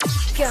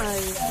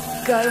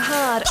Go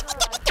hard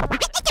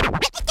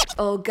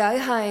or go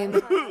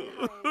home.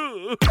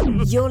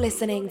 You're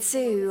listening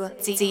to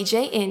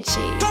DJ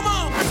Inchy. Come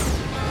on!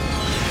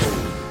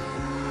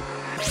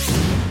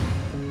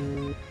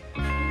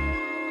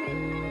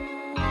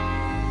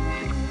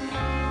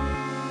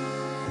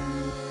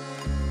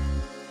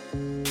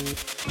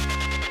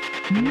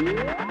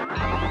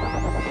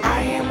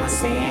 I am a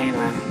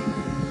sinner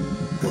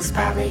who's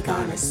probably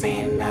gonna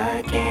sin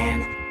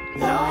again.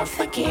 Lord,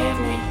 forgive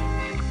me.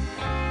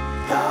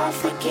 Lord,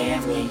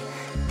 forgive me.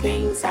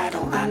 Things I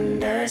don't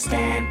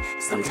understand.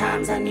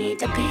 Sometimes I need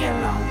to be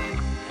alone.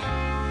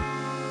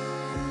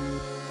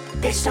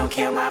 Bitch, don't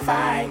kill my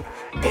vibe.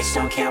 Bitch,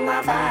 don't kill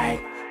my vibe.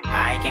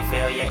 I can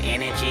feel your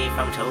energy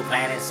from 2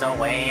 planets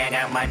away. I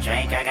got my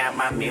drink, I got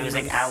my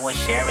music, I will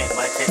share it.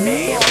 But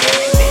today I'm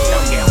feeling, bitch,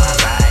 don't kill my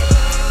vibe.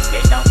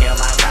 Bitch, don't kill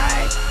my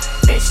vibe.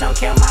 Bitch, don't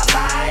kill my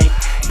vibe.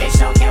 Bitch,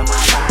 don't kill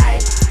my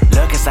vibe.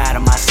 Look inside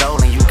of my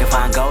soul and you can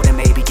find gold and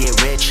maybe get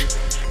rich.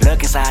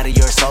 Look inside of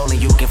your soul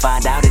and you can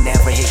find out it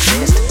never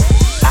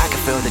exists. I can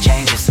feel the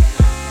changes.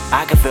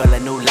 I can feel a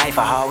new life.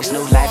 I always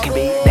knew life can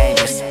be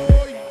dangerous.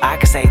 I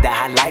can say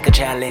that I like a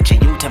challenge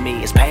and you to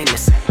me is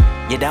painless.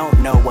 You don't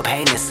know what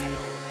pain is.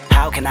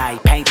 How can I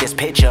paint this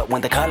picture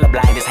when the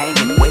colorblind is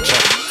hanging with you?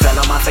 Fell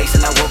on my face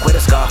and I woke with a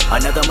scar.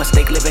 Another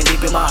mistake living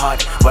deep in my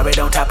heart. Wear it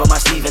on top of my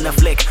sleeve in a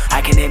flick. I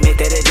can admit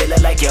that it did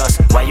look like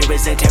yours. Why you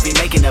resent every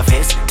making of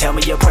his? Tell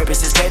me your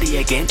purpose is petty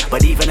again.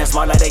 But even a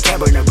small light they can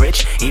burn a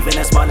bridge. Even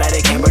a small light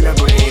they can burn a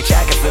bridge.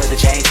 I can feel the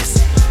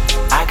changes.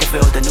 I can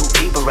feel the new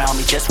people around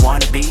me just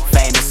wanna be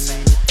famous.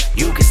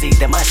 You can see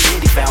that my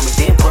city found me,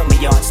 then put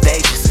me on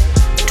stages.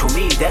 To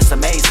me that's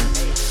amazing.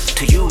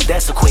 To you,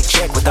 that's a quick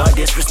check with all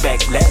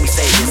disrespect. Let me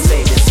say this,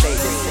 say this, say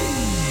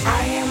this.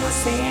 I am a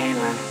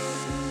sinner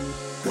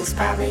who's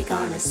probably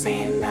gonna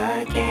sin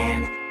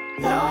again.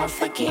 Lord,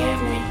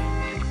 forgive me.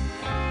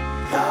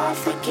 Lord,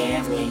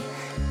 forgive me.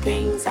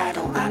 Things I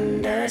don't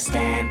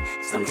understand.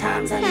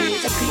 Sometimes I need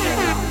to be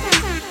alone.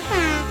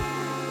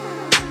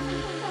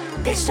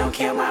 Bitch, don't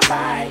kill my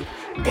vibe.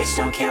 Bitch,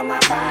 don't kill my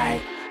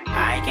vibe.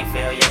 I can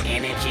feel your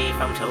energy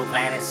from 2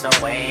 planets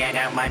away. I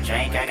got my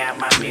drink, I got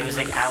my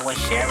music, I will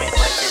share it.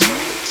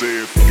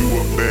 Say if you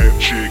a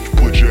bad chick,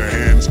 put your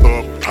hands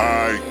up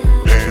high.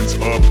 Hands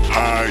up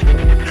high.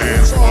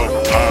 Hands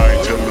up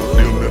high. Tell them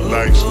dim the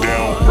lights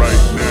down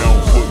right now.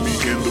 Put me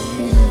in the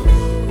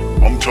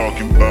mood. I'm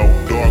talking about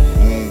dark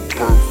room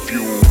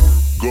perfume.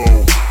 Go,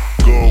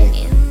 go.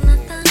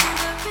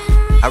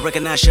 I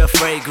recognize your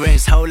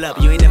fragrance. Hold up,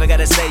 you ain't never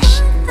gotta say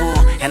shit.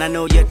 And I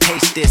know you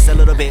taste this a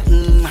little bit.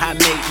 High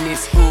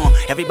maintenance.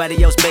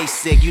 Everybody else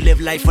basic. You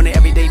live life on an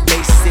everyday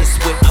basis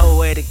with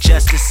poetic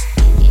justice.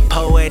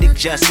 Poetic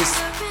justice.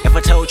 If I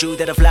told you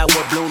that a flower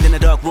bloomed in a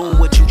dark room,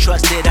 would you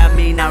trust it? I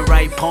mean, I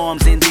write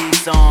poems in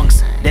these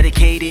songs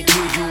dedicated to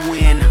you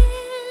when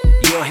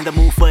you're in the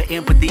mood for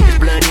empathy. There's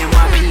blood in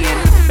my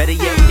pen. Better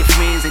yet with your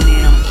friends and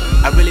them.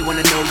 I really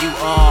wanna know you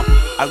all.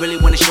 I really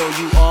wanna show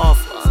you off.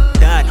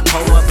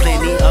 Pour up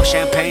plenty of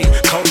champagne.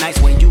 Cold nights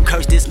when you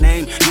curse this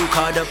name. You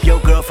called up your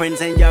girlfriends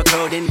and y'all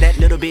curled in that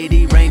little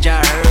bitty range. I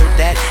heard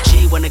that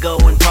she wanna go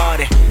and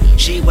party.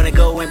 She wanna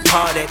go and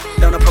party.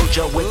 Don't approach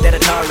her with that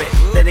Atari.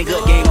 That ain't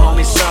good game,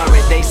 homie,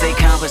 sorry. They say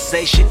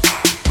conversation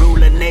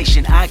rule a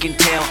nation. I can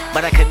tell,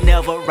 but I could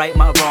never right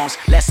my wrongs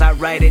lest I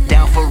write it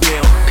down for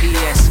real.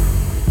 P.S.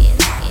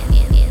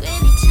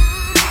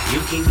 You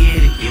can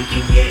get it, you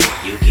can get it,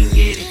 you can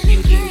get it,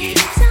 you can get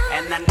it.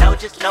 And I know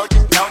just what you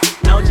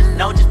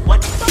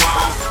want.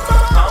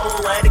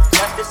 Poetic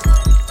justice,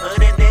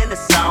 put it in the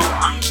song.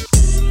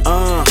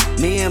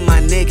 Me and my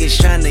niggas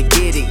tryna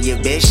get it, yeah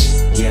bitch.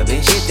 Yeah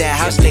bitch. Hit that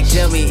house, like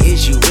tell me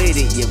is you with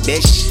it, yeah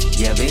bitch.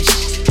 Yeah bitch.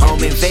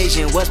 Home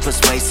invasion was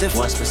persuasive.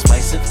 What's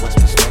persuasive? What's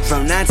persuasive?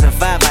 From 9 to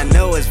 5, I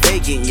know it's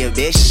vacant, yeah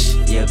bitch.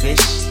 Yeah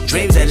bitch.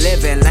 Dreams of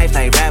living life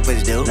like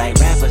rappers do. Like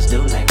rappers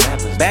do, like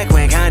rappers. Back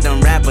when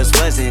condom rappers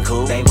wasn't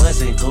cool. They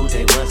wasn't cool,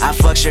 they wasn't. I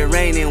fucked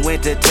Sherane and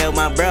went to tell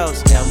my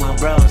bros. Tell my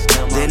bros,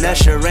 tell my Then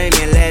Usher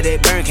Raymond Let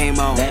It Burn came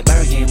on. That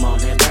burn came on,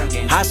 that burn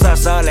came on. Hot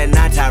sauce all at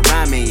night, I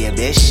rhyming, yeah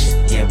bitch.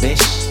 Yeah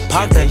bitch.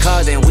 Park the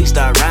car, then we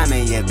start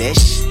rhyming, yeah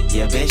bitch.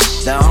 Yeah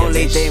bitch. The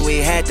only thing we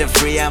had to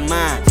free our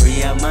mind.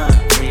 Free our mind.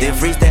 Then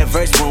freeze that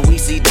verse when we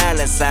see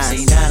dollar signs.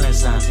 See dollar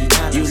signs.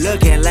 You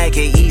looking like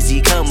an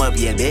easy come up,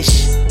 yeah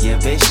bitch. Yeah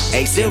bitch.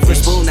 A silver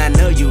spoon, I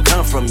know you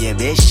come from, yeah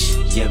bitch.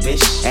 Yeah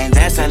bitch. And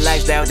that's a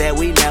lifestyle that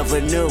we never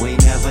knew. We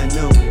never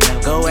knew.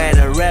 Go at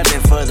a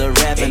revenue for the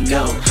revenue.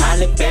 Go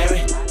Holly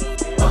Berry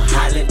or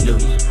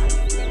Hallelujah.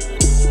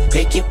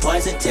 Pick your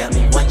poison, tell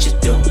me what you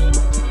do.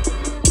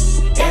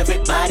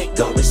 Everybody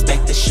go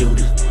respect the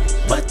shooter,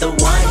 but the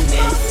one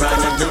in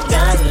front of the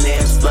gun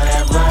lives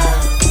forever.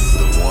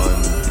 The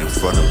one in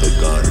front of the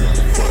gun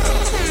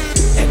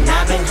forever. And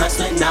I've been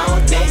hustling all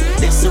day,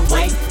 this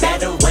away,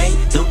 that away,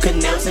 through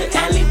canals and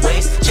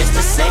alleyways, just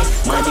to say,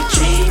 money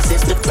trees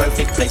is the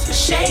perfect place for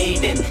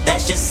shade, and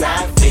that's just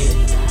how I feel.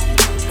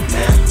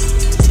 Now,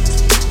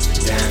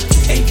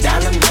 $8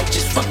 might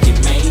just fuck your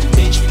main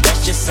bitch,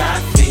 that's just how I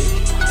feel.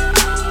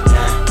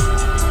 Nah,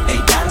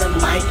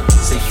 $8 might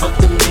say fuck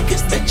the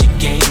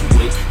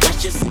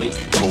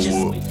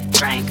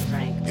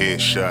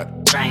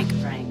Headshot. Frank.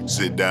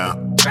 Sit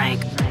down.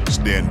 Frank.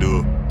 Stand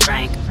up.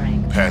 Frank.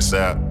 Pass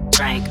out.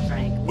 Frank.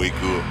 Wake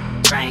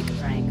up. Frank.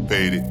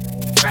 Fade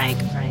it. Frank.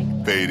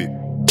 Fade it.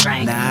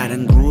 Now I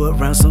done grew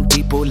around some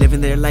people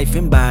living their life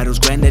in bottles.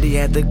 Granddaddy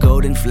had the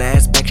golden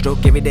flask,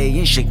 backstroke every day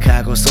in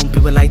Chicago. Some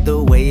people like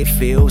the way it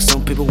feels,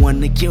 some people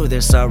wanna kill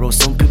their sorrow.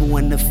 Some people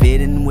wanna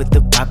fit in with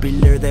the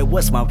popular, that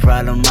was my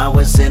problem. I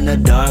was in a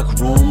dark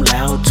room,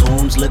 loud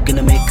tunes, looking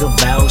to make a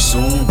vow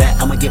soon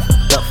that I'ma get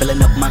up,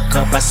 filling up my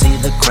cup. I see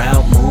the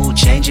crowd mood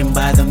changing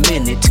by the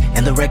minute,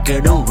 and the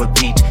record on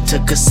repeat.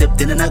 Took a sip,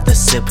 then another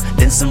sip,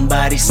 then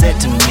somebody said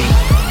to me,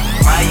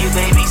 why you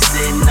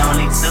babysitting?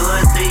 Only 2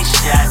 or 3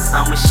 shots.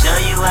 I'ma show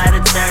you how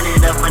to turn it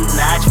up a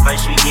notch.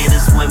 First you get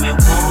a swimming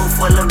pool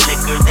full of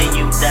liquor, then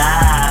you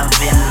dive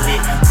in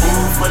it.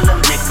 Pool full of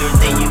liquor,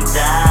 then you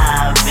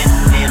dive in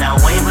it. I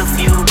wave a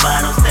few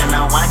bottles, then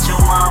I watch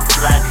them all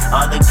fly.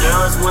 All the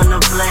girls wanna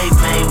play,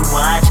 they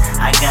watch.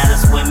 I got a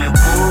swimming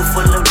pool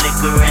full of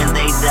liquor and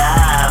they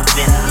dive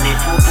in it.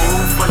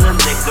 Pool full of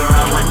liquor,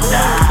 I'ma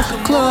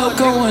dive. Club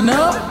going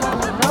up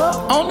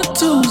on a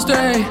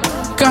Tuesday.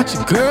 Got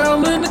your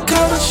girl in the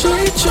color she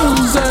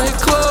Tuesday.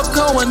 Club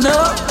going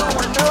up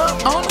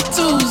on a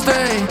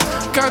Tuesday.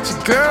 Got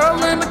your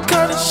girl in the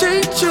color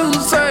she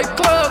Tuesday.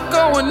 Club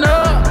going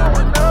up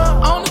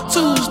on a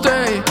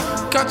Tuesday.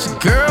 Got your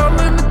girl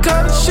in the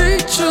color she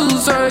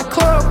Tuesday.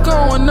 Club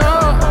going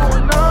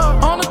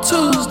up on a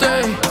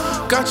Tuesday.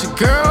 Got your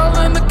girl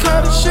in the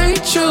color she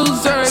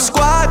Tuesday.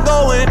 Squad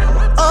going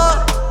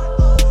up.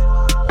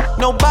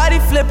 Nobody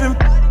flipping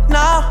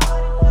now.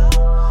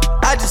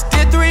 I just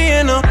did 3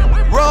 in a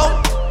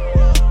row.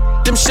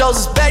 Them shows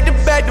is back to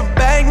back to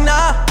back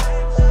now.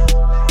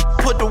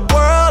 Put the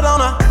world on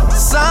a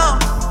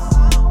sound.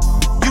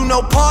 You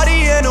know,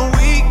 party in the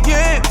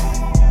weekend.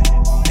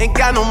 Ain't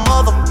got no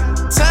mother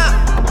time.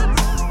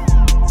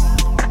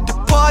 The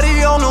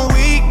party on the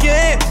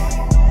weekend.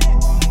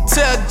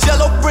 Tell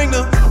Jello bring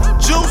the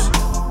juice.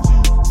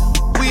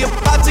 We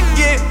about to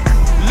get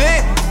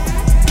lit.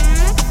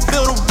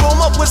 Fill the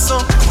room up with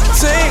some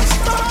things.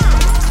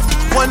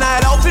 One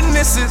night open,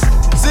 this is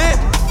it.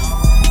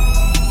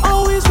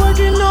 Always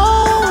working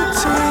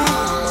OT,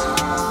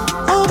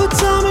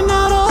 overtime and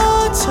out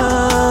of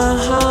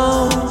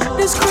time.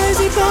 It's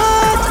crazy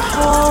back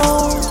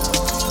home.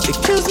 It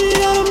kills me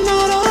that I'm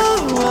not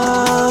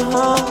around.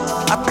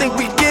 I think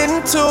we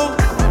getting too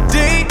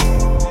deep.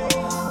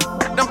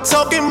 I'm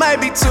talking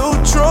might be too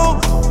true.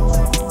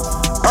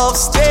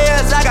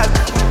 Upstairs, I got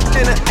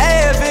in an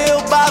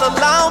Advil bottle.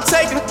 I don't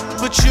take it,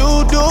 but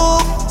you do.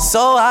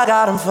 So I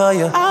got them for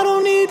you. I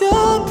don't need the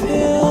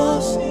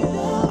pills.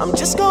 I'm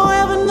just gonna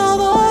have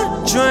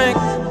another drink.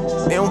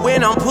 And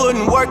when I'm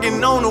putting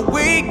working on the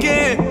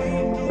weekend,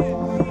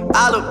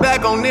 I look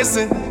back on this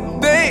and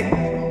think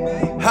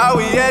how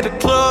we at the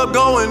club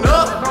going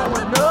up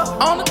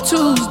on a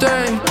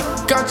Tuesday.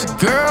 Got your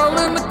girl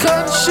in the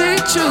cut, she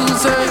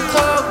Tuesday.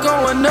 Club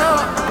going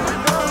up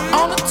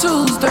on a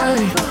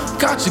Tuesday.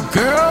 Got your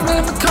girl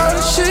in the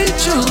cut, she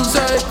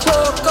Tuesday.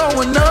 Club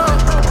going up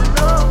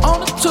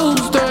on a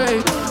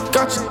Tuesday.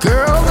 Got your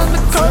girl in the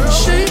cut,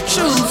 she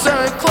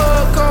Tuesday.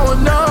 Club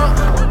going up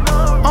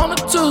on a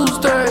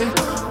Tuesday.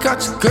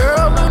 Got your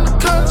girl in the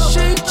cut,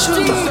 she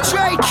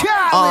Tuesday.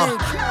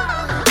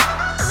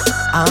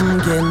 I'm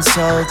getting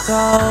so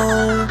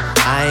cold.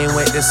 I ain't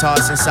wait this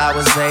hard since I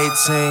was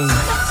 18.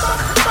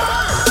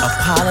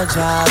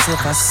 Apologize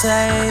if I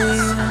say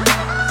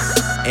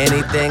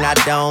anything I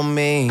don't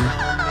mean.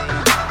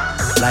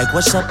 Like,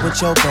 what's up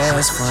with your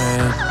best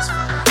friend?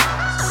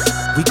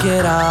 We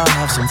could all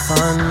have some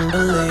fun,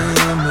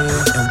 believe me.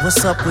 And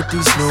what's up with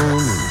these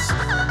loonies?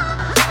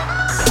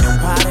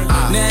 And why they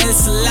now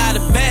it's a lot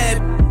of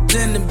bad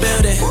in the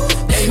building.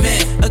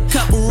 Amen. A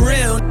couple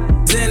real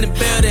in the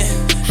building.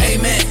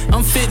 Amen.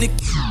 I'm fitting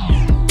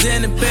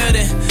in the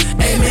building.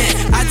 Amen.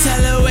 I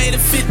tell her wait to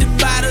 50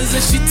 bottles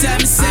and she tell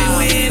me say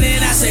when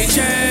and I say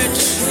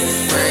church.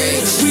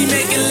 We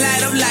make it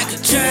light up like a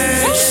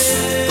church.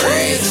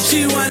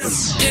 She wanna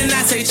and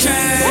I say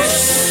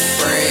church.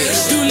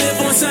 Do live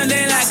on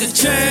Sunday like a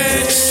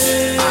church.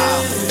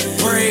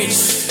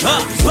 Preach.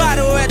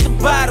 Bottle at the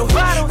bottle.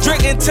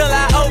 Drink until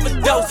I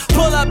overdose.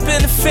 Pull up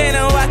in the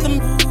Phantom, watch them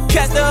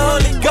catch the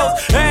Holy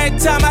Ghost. Every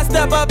time I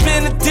step up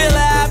in the dealer,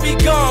 I be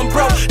going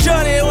broke.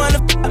 Johnny wanna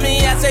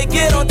me, I say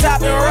get on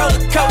top and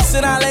roller coaster.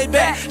 And I lay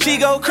back, she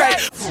go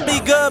crazy. Be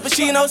good, but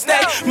she no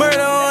stay.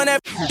 Murder on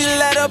that,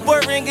 let her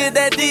boyfriend get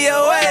that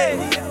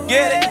DOA.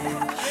 Get it?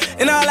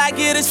 And all I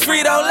get is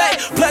Frito-Lay.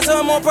 Plus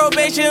I'm on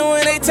probation.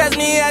 When they test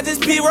me, I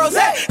just pee rosé.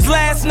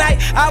 Last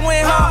night I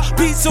went hard,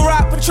 pizza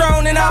rock,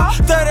 Patron and all.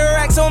 30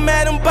 racks on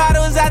Madam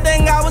bottles. I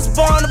think I was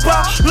born to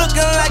ball.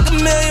 Looking like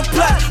 $1 million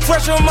plus.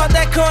 Fresh from out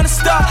that corner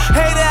store.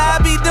 Hater, I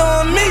be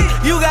doing me.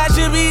 You guys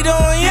should be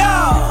doing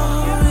y'all.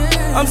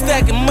 I'm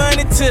stacking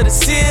money to the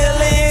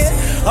ceiling.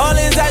 All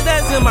these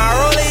that's in my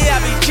rollie, I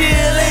be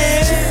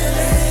chillin'.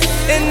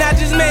 And I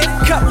just made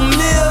a couple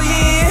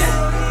million,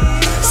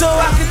 so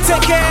I can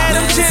take care of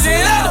them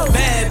children. Oh.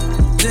 Bad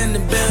in the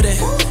building,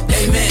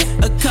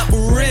 amen. A couple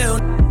real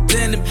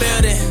in the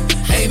building,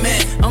 amen.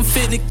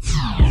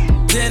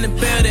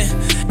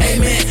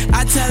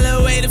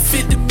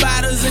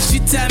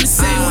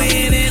 say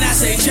when and I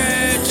say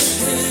church.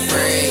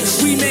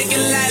 We make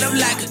it light up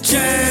like a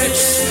church.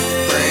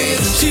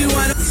 She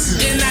wanna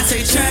and I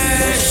say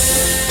church.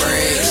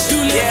 Do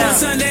live on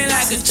Sunday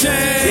like a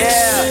church.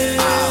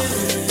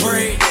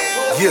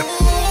 Yeah,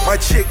 my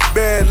chick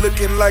bad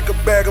looking like a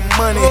bag of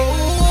money.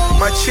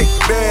 My chick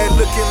bad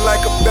looking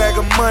like a bag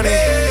of money.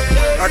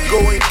 I go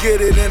and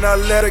get it and I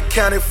let her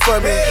count it for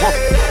me.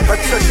 I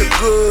touch her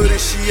good and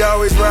she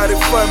always ride it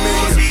for me.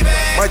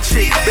 My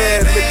chick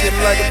bad looking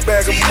like a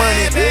bag of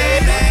money.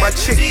 My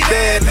chick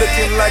bad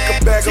looking like a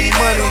bag of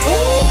money.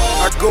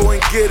 I go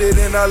and get it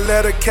and I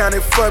let her count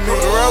it for me.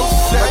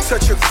 I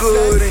touch her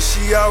good and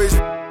she always.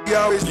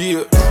 Yeah,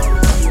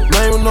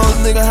 name those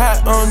nigga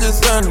hot, I'm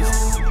just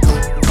honest.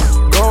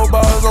 Gold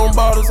bars on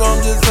bottles,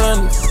 I'm just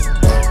honest.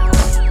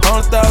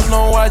 100,000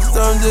 on watches,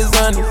 I'm just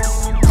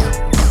honest.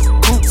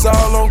 Coops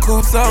all on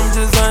coops, I'm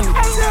just honest.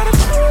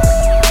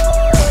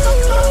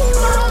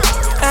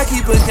 I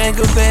keep a gang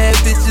of bad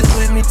bitches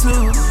with me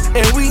too,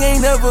 and we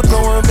ain't never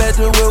going back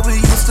to what we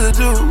used to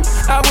do.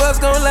 I was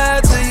gonna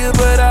lie to you,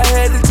 but I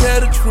had to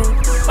tell the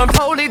truth. I'm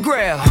Holy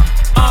Grail.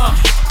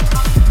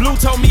 Blue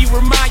told me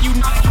remind you.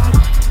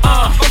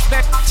 What's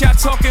that y'all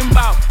talking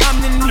about? I'm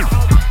the new.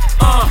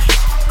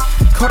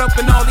 Caught up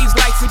in all these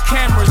lights and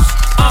cameras.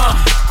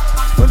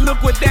 But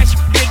look what that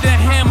did to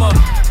Hammer.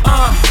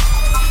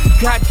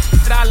 God,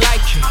 I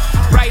like it.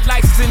 Bright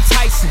lights is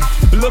enticing.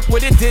 Look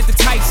what it did to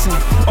Tyson.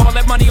 All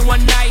that money in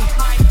one night.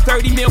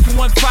 30 mil for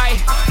one fight.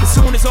 As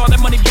soon as all that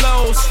money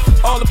blows,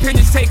 all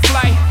opinions take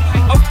flight.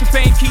 Off the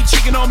fame, keep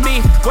cheating on me.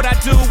 What I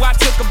do, I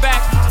took her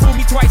back. Fool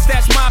me twice,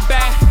 that's my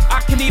bad.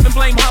 I can even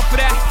blame her for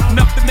that.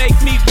 Enough to make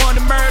me want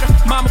to murder.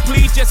 Mama,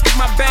 please just get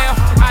my bail.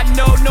 I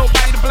know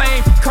nobody to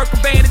blame. Kurt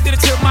Cobain did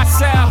it to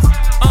myself.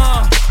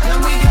 And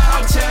we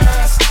all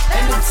just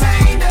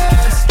entertain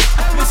us.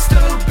 We're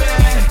stupid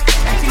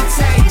and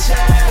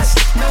contagious.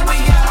 No, we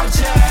all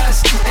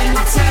just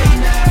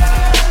entertain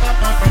us.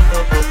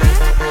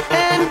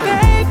 And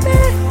baby,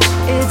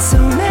 it's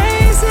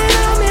amazing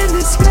I'm in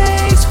this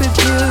space with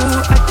you.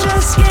 I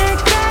just can't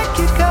crack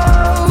your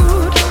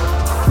code.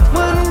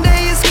 One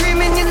day you're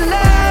screaming you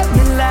love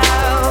me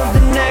loud.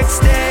 The next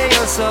day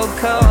you're so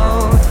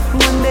cold.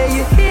 One day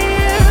you're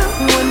here,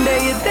 one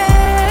day you're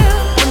there,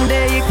 one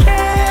day you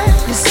care.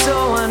 You're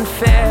so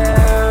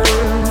unfair.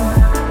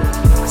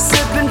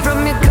 Sipping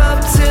from your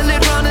cup till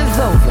it runneth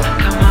over.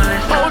 Come on,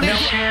 let's have the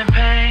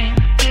champagne.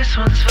 This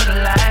one's for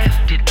the life.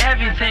 Did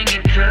everything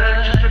it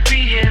could just to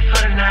be here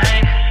for the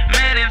night.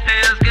 Man, it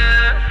feels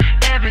good.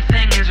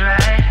 Everything is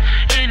right.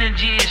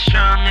 Energy is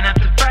strong enough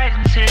to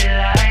brighten city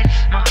lights.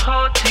 My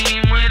whole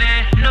team with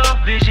it. No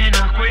vision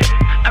or quit.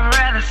 I'd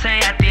rather say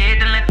I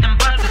did than let them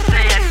busters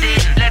say I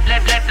didn't.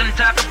 Let them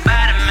talk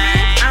about it,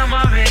 man. I'm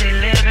already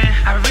living.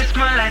 I risk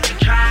my life to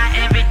try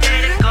every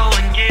day to go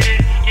and get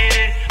it.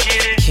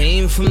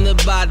 Came from the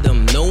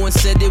bottom, no one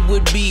said it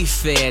would be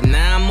fair.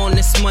 Now I'm on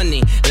this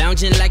money,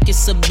 lounging like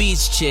it's a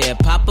beach chair.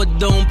 Papa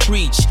don't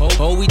preach,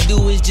 all we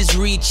do is just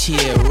reach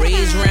here.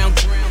 Raise round,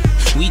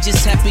 we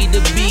just happy to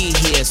be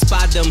here.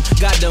 Spot them,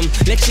 got them,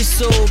 let your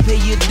soul pay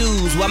your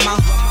dues. While my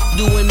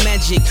doing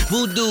magic,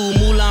 voodoo,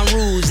 Moulin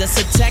Rouge. That's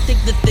a tactic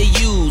that they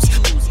use.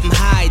 I'm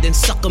high, then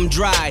suck them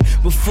dry.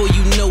 Before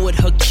you know it,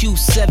 her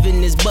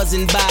Q7 is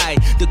buzzing by.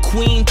 The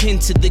queen pin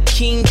to the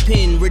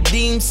kingpin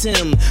redeems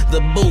him.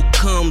 The boat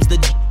comes, the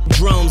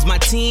drums, my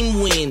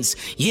team wins.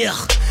 Yeah,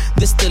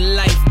 this the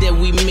life that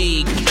we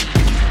make.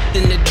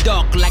 In the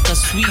dark like a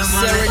sweet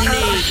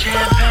serenade.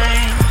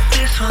 Champagne,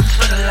 this one's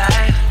for the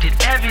life. Did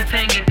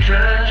everything it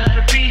could just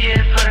to be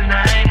here for the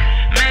night.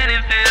 Man,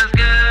 it feels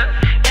good.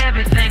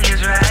 Everything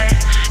is right.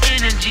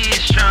 Energy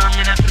is strong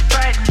enough to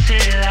brighten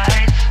city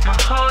lights. My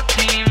whole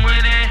team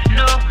with it.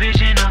 No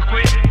vision or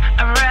quit.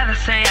 I'd rather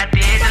say I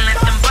did than let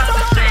them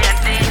busters say I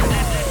did.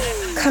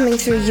 Coming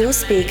through your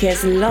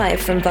speakers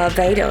live from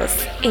Barbados,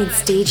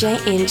 it's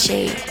DJ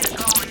Inchi.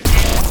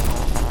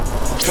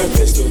 Her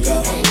pistol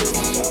go.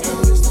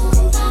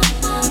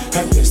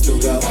 Her pistol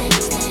go.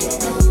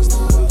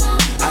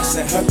 I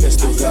said her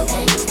pistol go.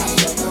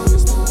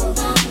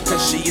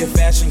 Cause she a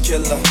fashion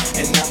killer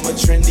and I'm a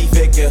trendy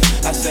figure.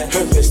 I said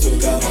her pistol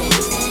go.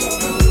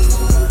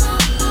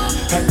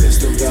 Her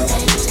pistol go.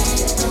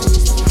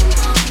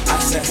 I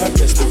said her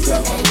pistol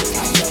go.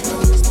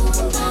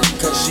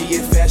 Cause she a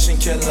fashion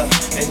killer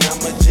and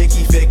I'm a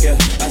jiggy figure.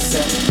 I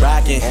said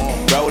rockin',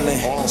 rollin',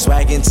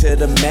 swaggin' to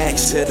the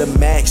max,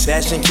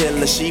 fashion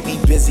killer. She be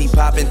busy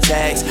poppin'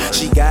 tags.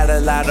 She got a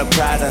lot of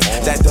Prada,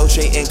 that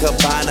Dolce &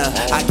 Gabbana.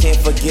 I can't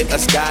forget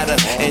Escada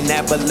and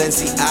that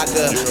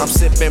Balenciaga. I'm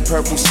sippin'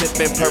 purple,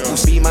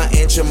 be my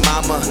Aunt your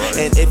mama.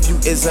 And if you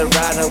is a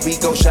rider, we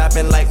go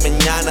shopping like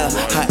manana.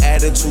 Her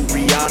attitude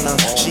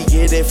Rihanna, she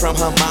get it from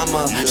her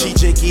mama. She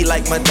jiggy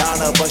like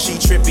Madonna, but she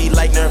trippy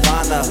like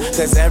Nirvana.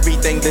 Cause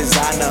everything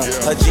designer.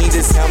 Her jeans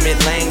is Helmut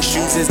Lang,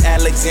 shoes is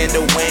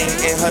Alexander Wang,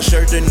 and her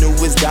shirt the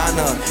newest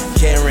Donna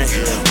Karen.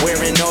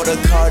 Wearing all the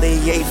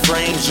Cartier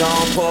frames,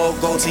 Jean Paul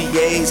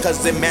Gaultier's,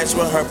 cause they match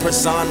with her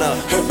persona.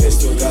 Her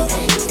pistol go.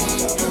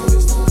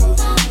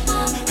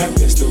 Her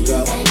pistol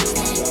go.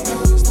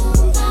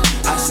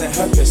 I said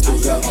her pistol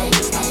go.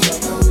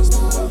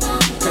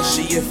 Cause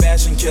she a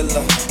fashion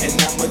killer and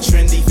I'm a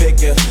trendy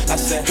figure. I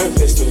said her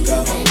pistol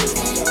go.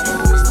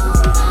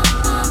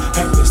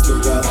 Her pistol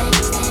go.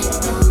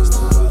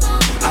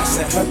 I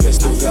said her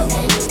pistol go.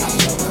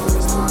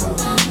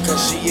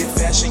 Cause she a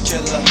fashion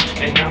killer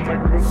and I'm a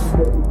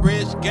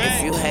rich gang.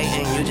 If you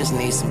hating, you just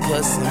need some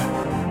pussy.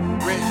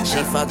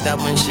 She fucked up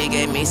when she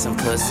gave me some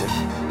pussy.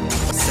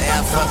 Say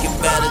I fuck you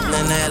better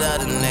than that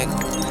other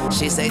nigga.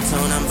 She say,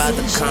 Tune, I'm about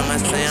to come. I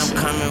say, I'm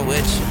coming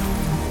with you.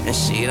 And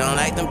she don't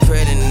like them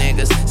pretty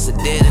niggas,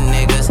 sedated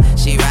niggas.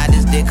 She ride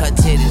this dick, her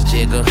titties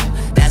jiggle.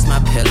 That's my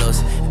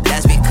pillows.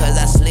 That's because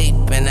I sleep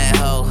in that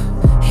hole.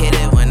 Hit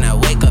it when I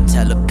wake up,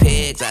 tell the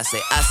pigs. I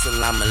say,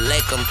 Assalamu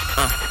alaikum.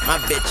 My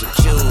bitch will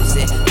choose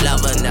it.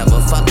 Lover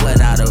never fuck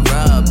without a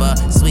rubber.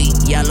 Sweet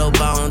yellow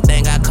bone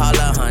thing, I call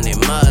her honey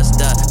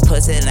mustard.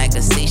 Pussy like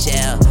a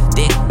seashell,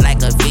 dick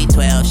like a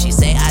V12. She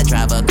say I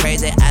drive her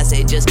crazy. I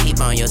say just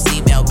keep on your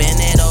seatbelt. Bend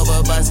it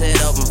over, bust it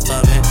open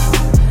for me.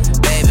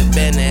 Baby,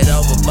 bend it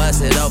over,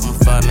 bust it open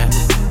for me.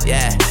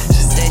 Yeah,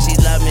 she say she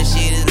love me,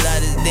 she just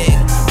love this dick.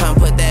 Come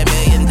put that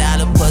 $1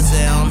 million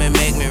pussy on me,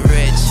 make me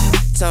rich.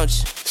 Don't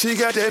you? She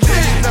got that $1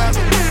 million,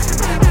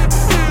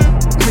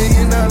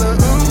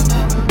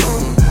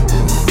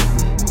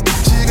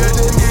 She got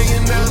that $1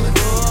 million,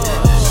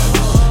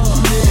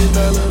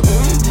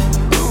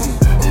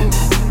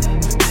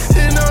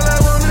 And all I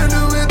wanna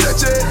do is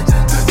touch it,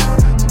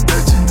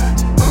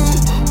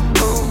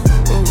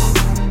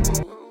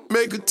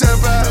 Make her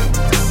tap out,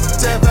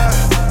 tap out,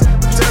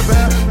 tap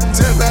out,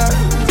 tap out,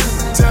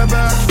 tap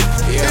out.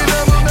 Yeah. And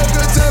I'ma make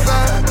her tap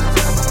out,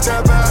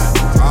 tap out,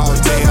 all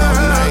day, all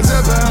night,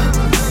 tap out,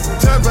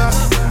 tap out.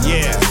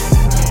 Yeah.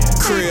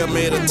 Crib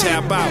made her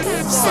tap out,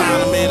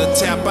 Signer made her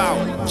tap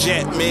out,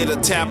 Jet made her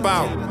tap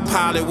out,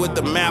 Pilot with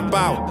the map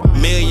out.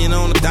 $1 million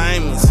on the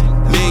diamonds,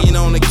 $1 million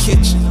on the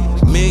kitchen,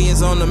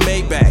 millions on the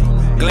Maybach,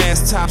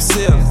 glass top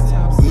ceiling,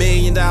 $1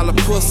 million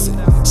pussy,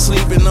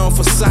 sleeping on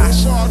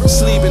Versace,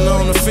 sleeping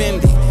on the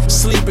Fendi,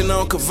 sleeping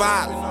on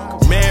Cavalli,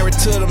 married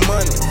to the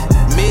money,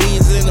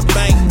 millions in the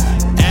bank,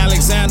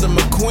 Alexander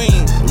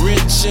McQueen,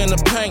 rich in the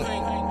paint.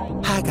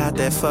 I got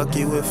that fuck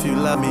you if you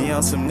love me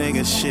on some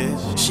nigga shit.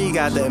 She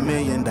got that $1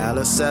 million,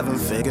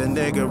 7-figure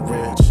nigga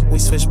rich. We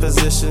switch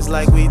positions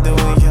like we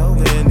doing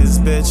yoga in this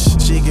bitch.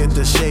 She get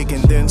the shake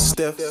and then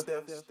stiff.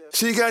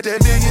 She got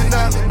that $1 million,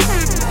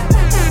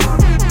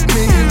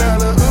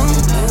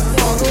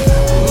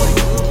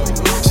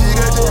 She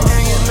got that $1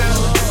 million,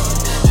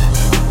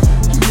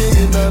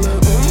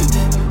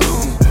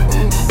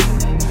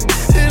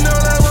 And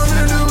all I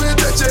wanna do is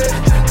touch it.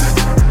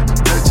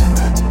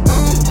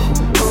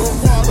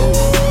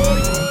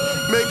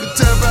 Make her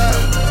tap out,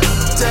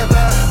 tap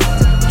out,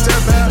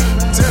 tap out,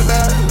 tap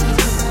out,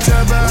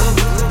 tap out.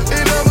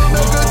 And I'ma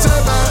make her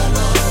tap out,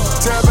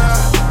 tap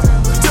out,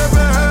 tap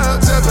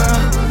out, tap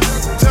out,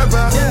 tap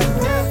out.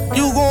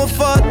 You gon'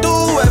 fuck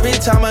through every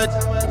time I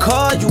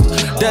call you.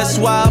 That's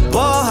why I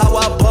ball how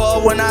I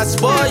ball when I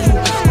spoil you.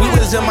 We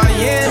was in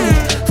Miami,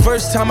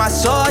 first time I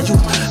saw you.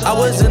 I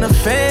was in a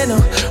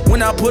Phantom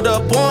when I put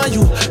up on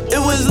you. It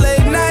was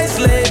late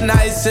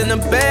nights in the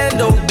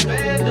bando.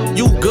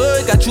 You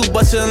good, got you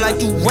bustin'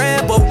 like you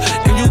Rambo.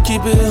 And you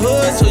keep it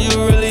hood, so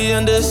you really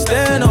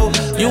understand, oh.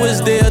 You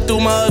was there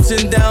through my ups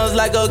and downs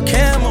like a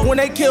camel. When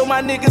they killed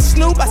my nigga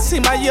Snoop, I see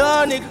my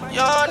young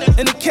nigga.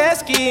 In the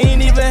casket,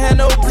 ain't even had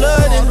no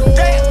blood in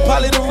it.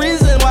 Probably the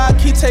reason why I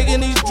keep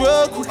taking these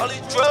drugs.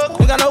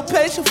 Ain't got no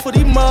patience for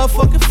these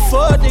motherfucking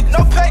fuck niggas.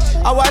 No patience.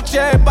 I watch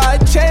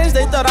everybody change,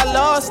 they thought I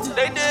lost it.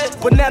 They did.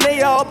 But now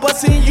they all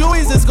bustin'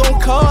 U's, it's gon'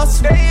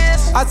 cost.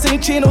 I seen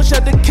Chino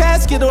shut the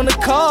casket on the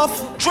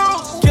coffin.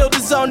 Killed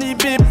his only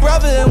big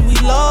brother and we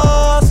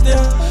lost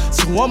him.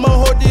 So I'ma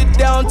hold it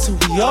down till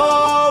we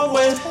all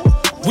win.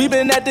 We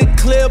been at the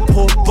clip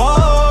or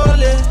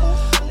ballin'.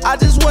 I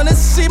just wanna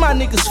see my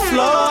niggas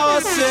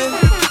flossin'.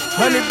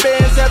 100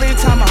 bands every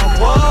time I'm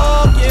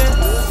walking.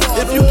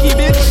 If you keep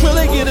it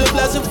trillin', get a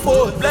blessing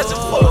for it.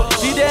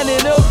 She down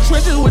in the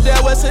trenches with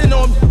that Westin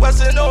on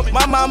me.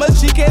 My mama,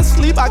 she can't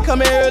sleep, I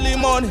come in early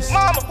mornings.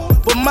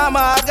 But mama,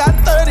 I got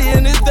 30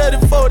 and it's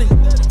 30-40.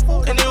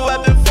 Any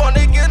weapon for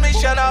niggas, me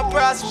shut up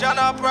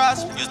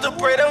prosper. Used to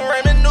pray them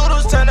ramen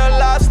noodles, turn to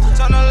lobster.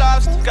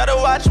 Gotta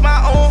watch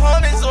my own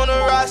homies on the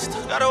roster.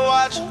 Gotta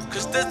watch,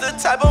 cause this the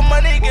type of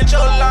money get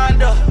your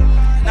lined up.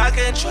 And I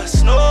can't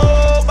trust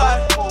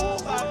nobody.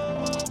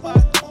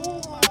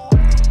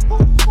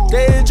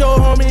 They ain't your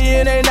homie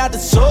and they not the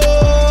soul.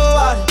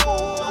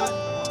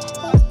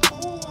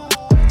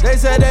 They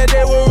said that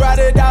they would ride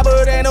it down,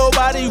 but ain't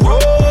nobody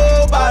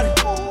robot.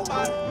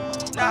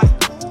 Nah.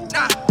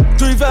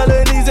 3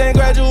 felonies ain't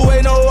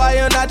graduate, no, I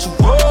am not your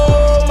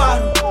role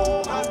model.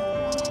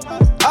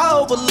 I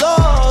hope a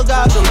Lord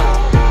got the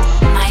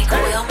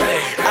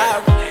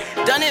I've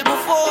done it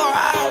before,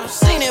 I've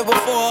seen it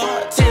before.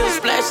 Tears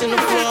splashing the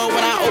floor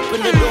when I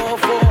open the door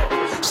for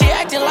her. She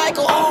acting like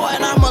a whore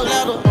and I'm a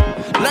letter.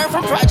 Learn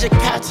from Project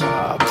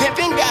Kata,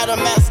 pimpin' got a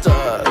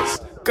master's.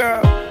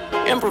 Girl,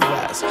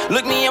 improvise.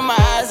 Look me in my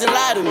eyes and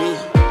lie to me.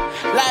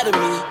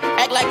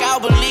 act like I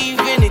believe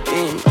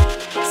anything.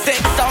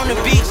 Sex on the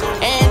beach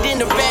and in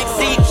the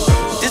backseat.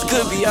 This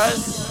could be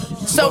us.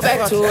 So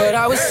back to what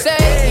I was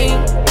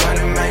saying.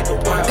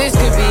 This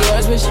could be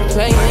us, but she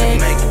playing.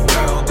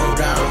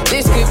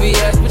 This could be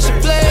us, but she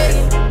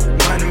playing.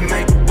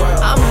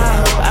 I'm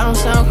high, I don't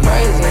sound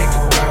crazy.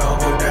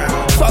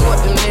 Fuck what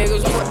them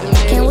niggas,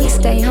 Can we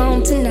stay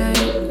home tonight?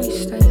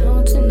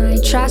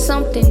 Try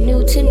something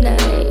new tonight.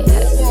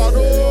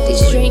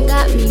 This drink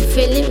got me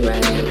feeling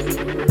right.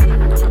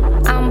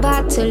 I'm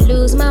about to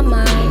lose my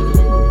mind.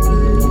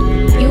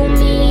 You,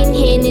 me, and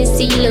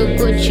Hennessy, look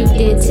what you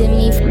did to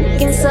me.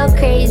 Fucking so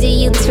crazy,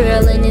 you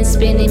twirling and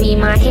spinning me.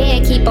 My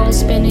head keep on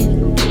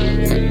spinning.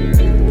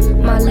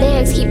 My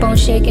legs keep on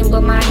shaking,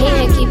 but my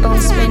head keep on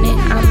spinning.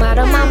 I'm out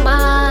of my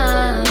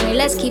mind.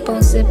 Let's keep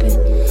on sipping.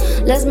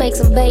 Let's make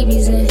some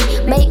babies and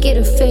make it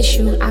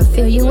official. I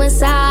feel you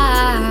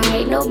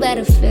inside, no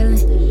better feeling.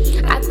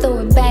 I throw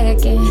it back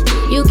again.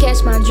 You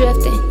catch my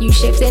drifting, you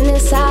shifting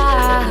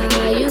inside.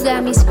 You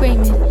got me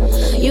screaming,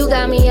 you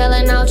got me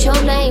yelling out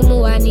your name.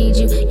 Ooh, I need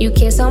you. You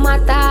kiss on my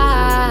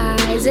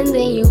thighs and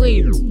then you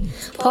weep.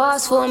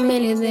 Pause for a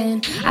minute,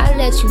 then I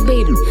let you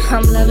beat it.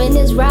 I'm loving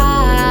this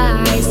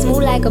ride,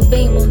 smooth like a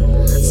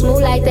beamer,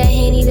 smooth like that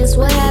Henny. That's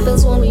what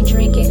happens when we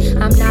drink it.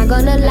 I'm not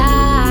gonna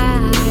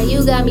lie,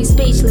 you got me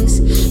speechless.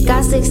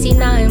 Got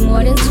 69,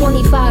 more than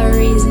 25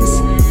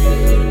 reasons.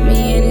 Me,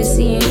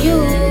 Hennessy, and you.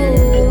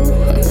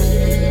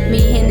 Me,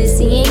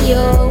 Hennessy, and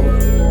you.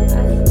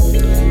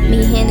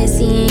 Me,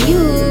 Hennessy, and you.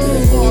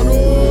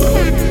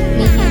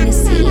 Me,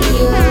 Hennessy, and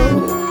you.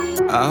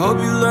 I hope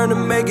you learn to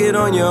make it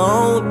on your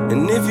own.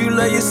 And if you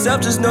love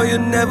yourself, just know you'll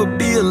never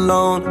be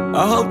alone.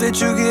 I hope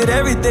that you get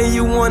everything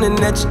you want and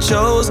that you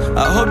chose.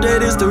 I hope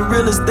that it's the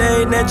realest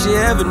thing that you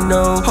ever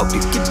know. Hope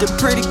you get the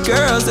pretty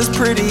girls that's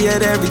pretty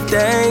at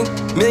everything.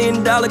 $1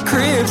 million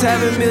cribs,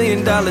 having $1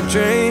 million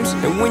dreams.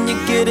 And when you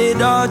get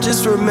it all,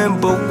 just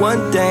remember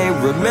one thing.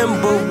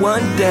 Remember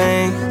one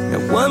thing.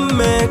 That one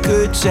man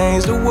could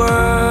change the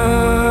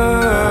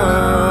world.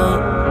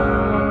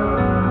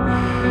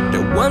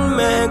 One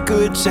man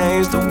could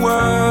change the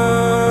world.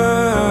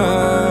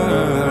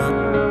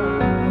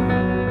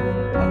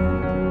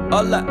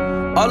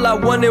 All I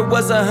wanted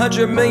was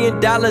 $100 million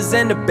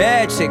and a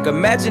bad chick.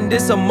 Imagine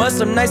this a month,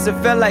 some nights it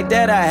felt like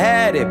that I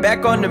had it.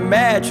 Back on the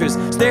mattress,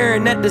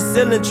 staring at the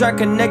ceiling, trying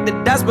to connect the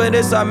dots, but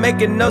it's all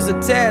making those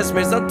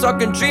attachments. I'm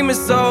talking dreaming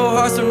so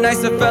hard, some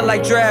nights it felt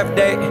like draft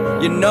day.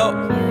 You know,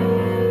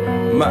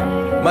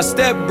 my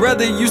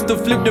stepbrother used to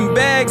flip them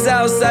bags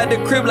outside the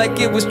crib like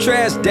it was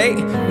trash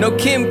day. No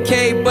Kim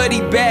K, but he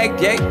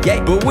bagged, yeah.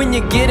 But when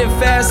you're getting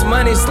fast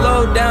money,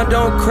 slow down,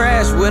 don't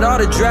crash. With all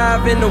the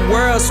drive in the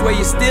world, swear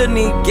you still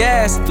need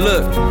gas.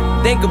 Look,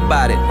 think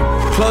about it.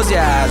 Close your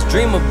eyes,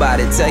 dream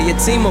about it. Tell your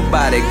team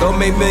about it. Go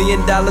make $1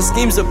 million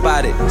schemes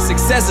about it.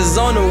 Success is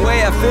on the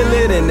way, I feel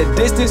it in the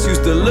distance.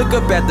 Used to look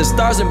up at the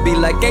stars and be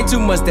like, ain't too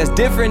much that's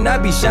different. I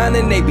be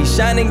shining, they be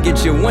shining.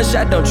 Get your one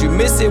shot, don't you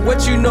miss it.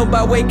 What you know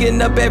about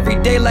waking up every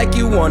day like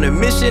you on a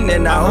mission.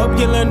 And I hope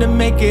you learn to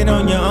make it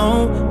on your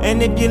own.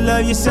 And if you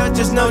love yourself,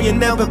 just know you'll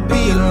never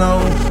be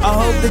alone. I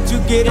hope that you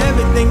get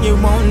everything you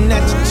want and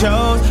that you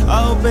chose.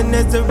 I hope and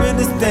that's the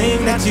realest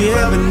thing that you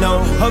ever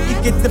know. Hope you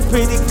get the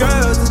pretty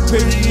girls that's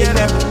pretty and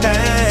everything.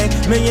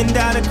 $1 million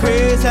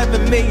cribs,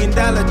 having $1 million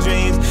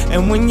dreams.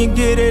 And when you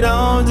get it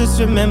all, just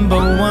remember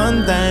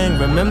one thing.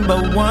 Remember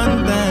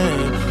one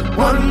thing.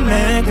 One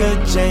man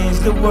could change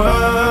the world.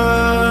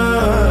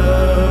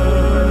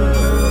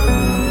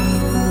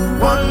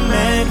 One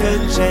man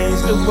could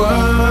change the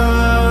world.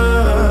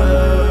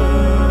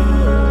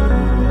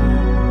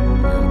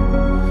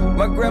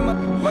 My grandma.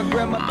 My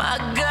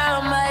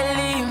girl might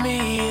leave me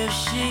if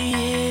she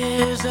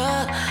hears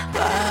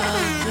about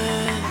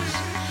this.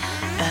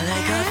 LA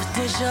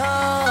competition.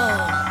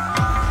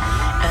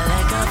 LA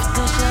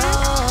competition.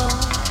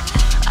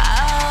 I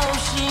hope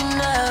she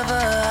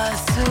never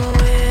has to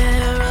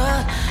hear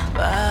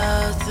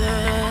about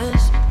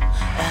this.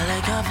 LA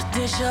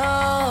competition.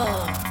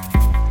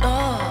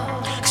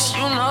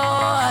 You know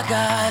I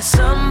got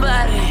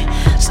somebody,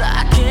 so I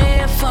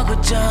can't fuck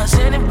with just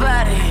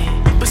anybody.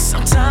 But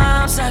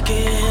sometimes I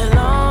get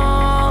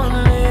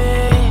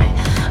lonely,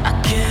 I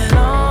get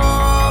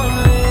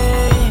lonely.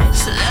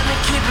 So let me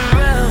keep it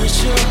real with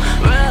you,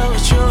 real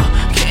with you.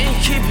 Can you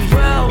keep it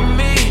real with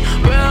me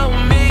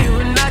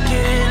when I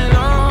get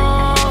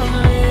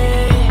lonely,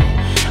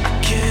 I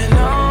get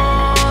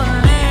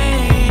lonely.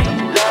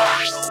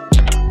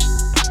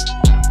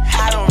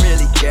 I don't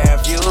really care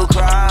if you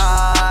cry.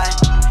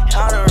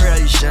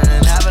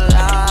 Shouldn't have a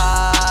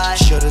lie.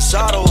 Should've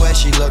saw the way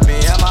she looked me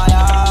in my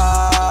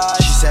eyes.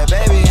 She said,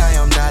 baby, I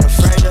am not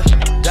afraid to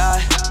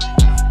die.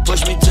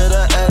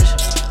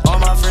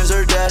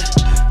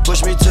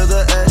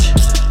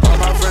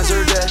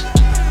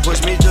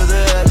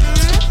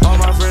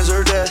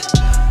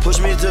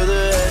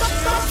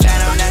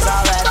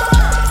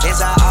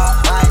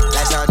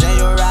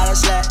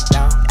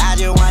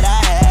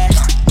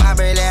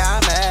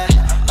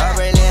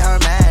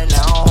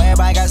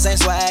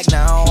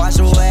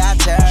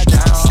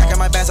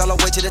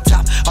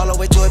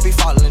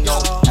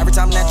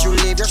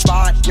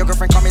 spot. Your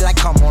girlfriend call me like,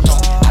 come on, no.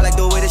 I like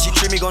the way that she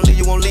treat me, gon' leave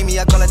you, won't leave me.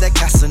 I call it that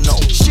Casino.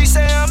 She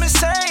say I'm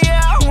insane,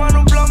 yeah. I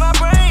wanna blow my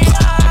brain,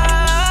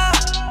 yeah.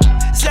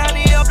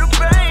 Johnny up the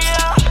brain,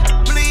 yeah.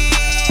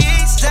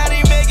 Please,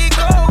 Johnny, make it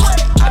go away.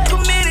 I'm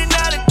committed,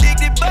 not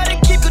addicted, but it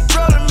keep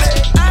controlling me.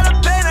 Out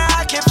of pain,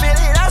 I can feel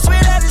it. I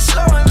swear that it's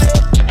slowing me.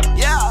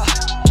 Yeah.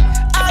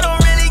 I don't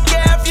really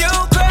care if you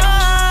cry.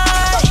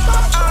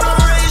 I'm a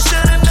real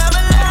should've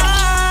never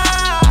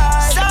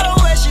lied. Saw the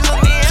way she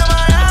looked me in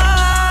my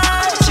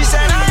eyes. She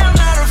said I am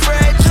not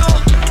afraid to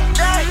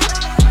die.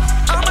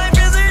 I might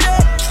visit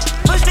it.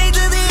 Push me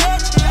to the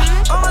edge.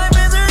 I might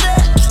visit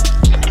it.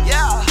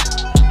 Yeah.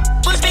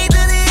 Push me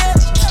to the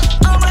edge.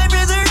 I might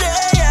visit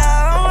it.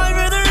 Yeah. I might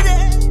visit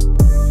it.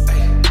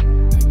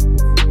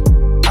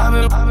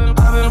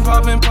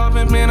 I've been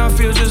poppin', man, I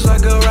feel just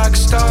like a rock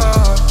star.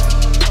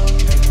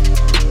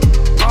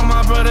 All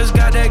my brothers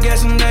got that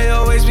gas and they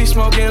always be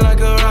smoking like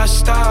a rock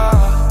star.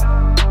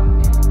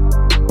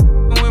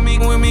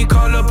 When we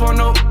call up on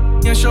no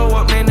and show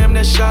up, man, them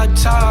the shot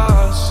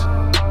toss.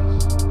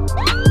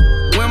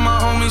 When my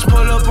homies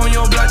pull up on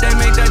your block, they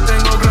make that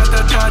thing go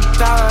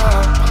grata-ta-ta.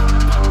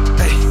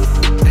 Hey,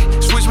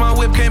 switch my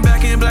whip, came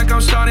back in black,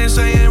 I'm starting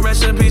saying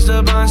rest in peace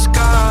to Bon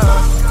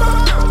Scott.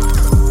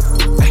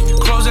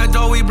 Close that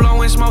door, we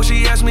blowing smoke.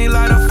 She asked me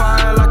light a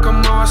fire like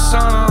I'm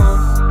awesome.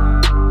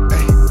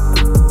 Hey,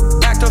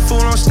 act a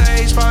fool on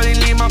stage, probably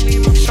leave my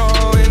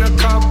show in a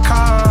cop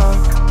car.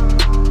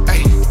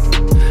 Hey,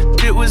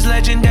 it was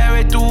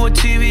legendary through a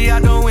TV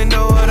out the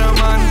window of the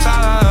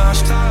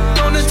montage.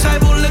 On the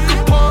table,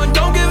 liquor porn,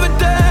 don't give a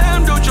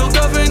damn. Dude, your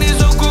girlfriend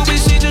is a groupie,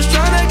 she just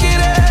tryna get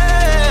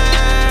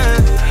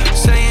in.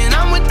 Saying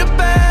I'm with the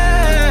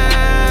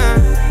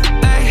band.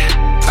 Hey,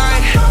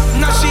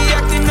 now she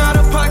acting out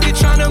of pocket,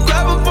 tryna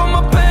grab up on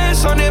my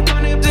pants. On it,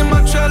 in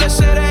my trailer,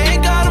 said they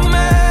ain't got a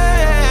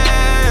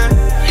man.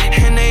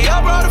 And they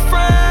all brought a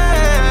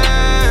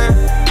friend.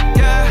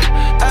 Yeah,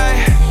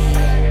 ay.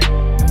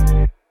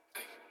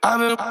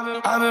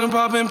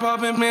 I've been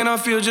poppin', man, I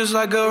feel just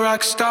like a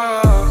rock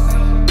star.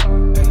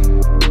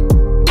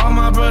 All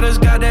my brothers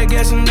got that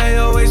gas and they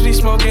always be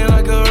smoking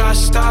like a rock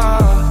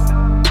star.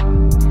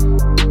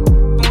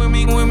 When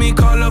we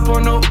call up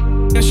on no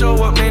and show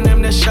up, man,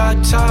 them the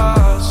shot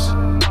toss.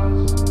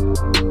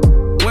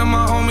 When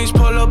my homies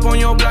pull up on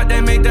your block, they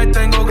make that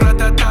thing go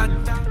grata-ta-ta.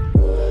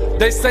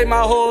 They say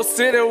my whole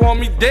city want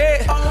me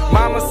dead.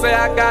 Mama say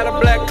I got a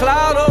black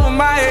cloud over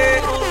my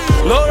head.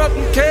 Load up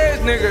them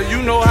kids, nigga,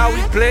 you know how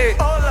we play.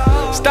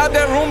 Stop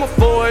that rumor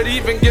for it,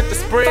 even get the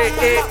spread.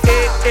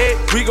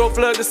 We gon'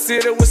 flood the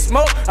city with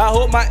smoke. I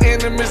hope my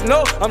enemies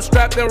know I'm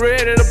strapped and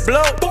ready to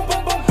blow.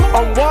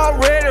 I'm war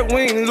ready,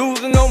 we ain't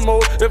losing no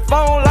more. If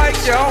I don't like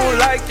you, I don't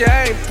like you,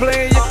 I ain't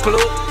playing your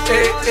club.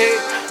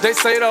 They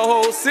say the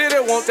whole city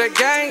want that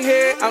gang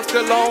head. I'm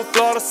still on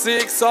Florida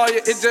 6, saw you,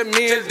 it just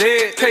me and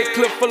dead. Take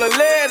clip full of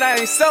lead, I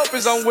ain't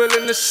selfish, I'm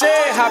willing to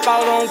share. Hop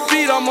out on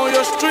feet, I'm on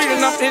your street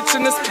and I'm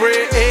itching to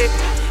spread.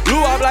 Blew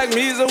up like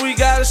me, so we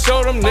gotta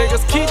show them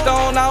niggas. Keep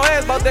throwing our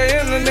ass about the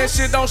internet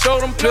shit, don't show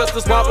them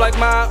pistols. Swap like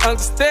mine,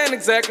 understand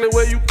exactly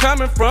where you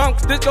coming from.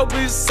 Cause this gon'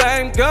 be the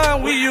same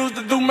gun we used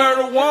to do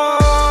murder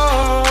one.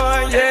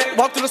 Yeah,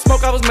 walk through the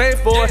smoke, I was made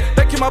for it.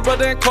 They keep my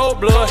brother in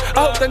cold blood, I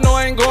hope they know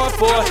I ain't going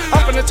for it.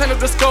 I'm finna turn up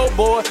the scope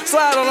board,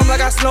 slide on them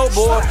like I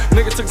snowboard.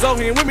 Nigga took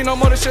Zoe and with me no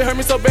more, this shit hurt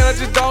me so bad I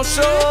just don't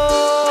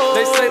show.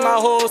 They say my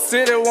whole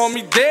city want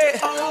me dead.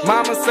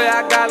 Mama say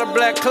I got a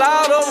black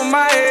cloud over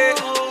my head.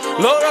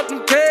 Load up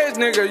them kids,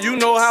 nigga, you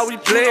know how we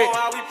play.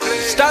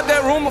 Stop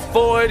that rumor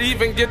for it,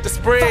 even get the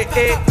spread.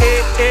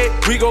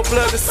 We gon'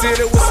 flood the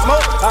city with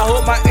smoke. I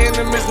hope my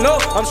enemies know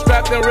I'm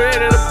strapped and ready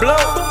to blow.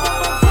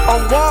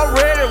 I'm war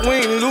ready, we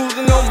ain't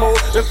losing no more.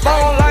 If I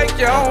don't like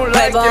you, I don't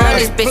like you. On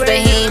this bitch, but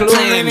he ain't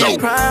playing no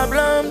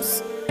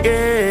problems,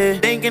 yeah.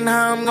 Thinking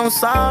how I'm gon'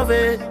 solve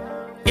it,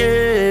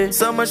 yeah.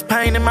 So much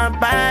pain in my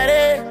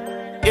body,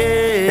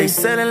 yeah. They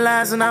selling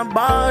lies and I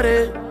bought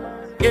it.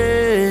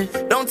 Yeah,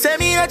 don't tell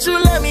me that you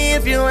love me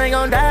if you ain't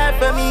gon' die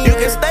for me. You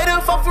can stay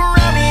the fuck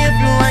around me if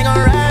you ain't gon'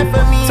 ride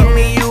for me. Told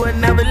me you would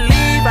never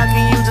leave, how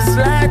can you just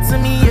lie to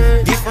me?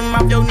 Yeah, get from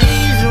off your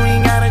knees, you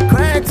ain't gotta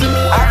cry to me.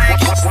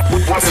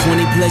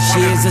 20 plus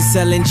years of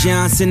selling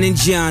Johnson &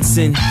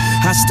 Johnson.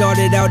 I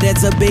started out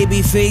as a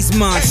baby-faced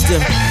monster.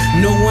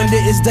 No wonder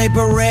it's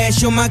diaper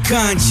rash on my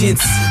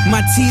conscience.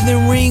 My teeth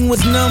and ring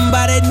was numb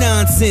by that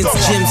nonsense.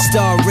 Gem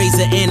star,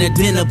 razor, and a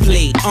dinner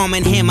plate. Arm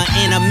and hammer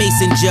and a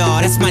mason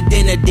jar, that's my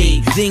dinner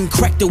date. Then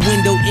crack the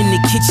window in the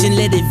kitchen,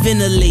 let it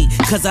ventilate.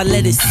 Cause I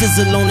let it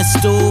sizzle on the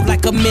stove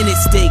like a minute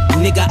steak.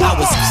 Nigga, I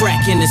was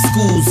cracking the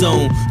school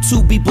zone.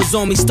 2 peoples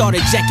on me,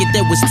 started jacket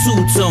that was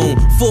 2-tone.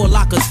 4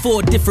 lockers,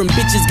 4 different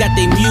bitches got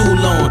they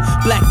mule on.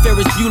 Black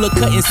Ferris Bueller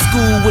cutting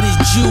school with his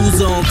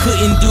jewels on.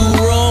 Couldn't do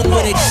wrong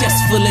with a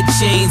chest full of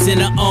chains. chains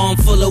and an arm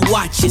full of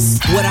watches.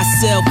 What I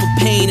sell for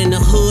pain in the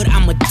hood,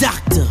 I'm a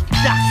doctor.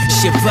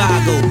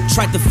 Chicago,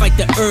 tried to fight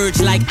the urge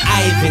like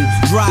Ivan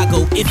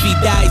Drago. If he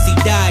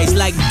dies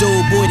like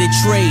Doughboy the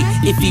Trey.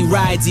 If he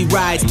rides,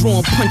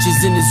 throwing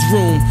punches in his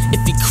room.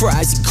 If he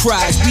cries, he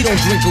cries. We don't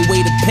drink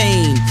away the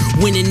pain.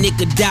 When a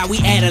nigga die, we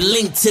add a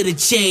link to the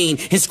chain.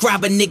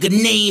 Inscribe a nigga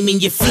name in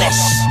your flesh.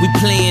 We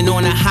playing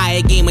on a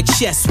higher game of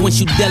chess. Once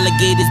you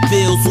delegate his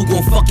bills, who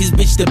gon' fuck his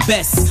bitch the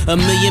best? 1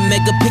 million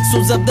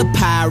megapixels of the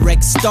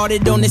Pyrex.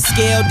 Started on the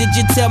scale, did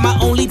you tell my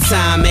only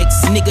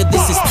Timex? Nigga,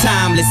 this is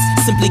timeless,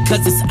 simply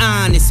cause it's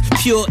honest.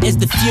 Pure as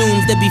the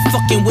fumes that be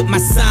fucking with my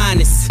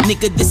sinus.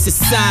 Nigga, this is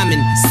Simon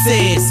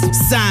Says,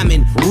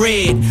 Simon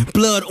Red.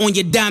 Blood on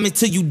your diamond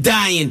till you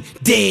dying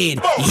dead.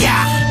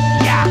 Yeah.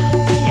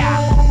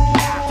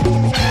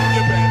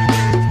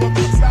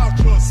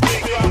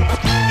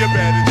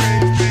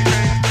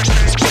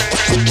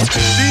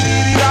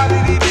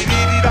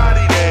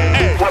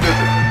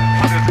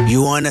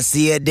 You wanna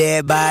see a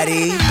dead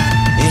body?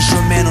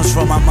 Instrumentals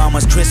from my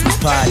mama's Christmas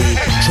party.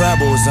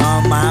 Troubles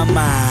on my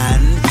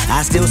mind.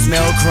 I still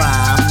smell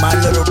crime. My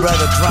little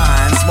brother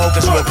crying.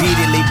 Smokers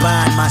repeatedly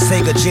buying my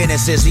Sega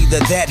Genesis. Either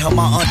that or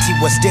my auntie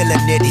was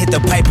stealing it. Hit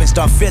the pipe and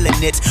start feeling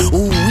it.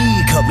 Ooh,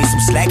 weed cut me some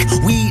slack.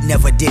 Weed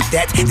never did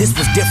that. This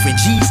was different.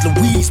 Jeez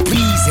Louise,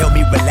 please help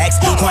me relax.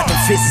 Quantum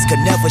physics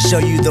could never show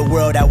you the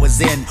world I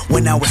was in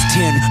when I was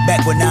 10.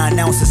 Back when 9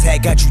 ounces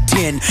had got you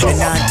 10. And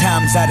 9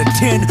 times out of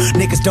 10,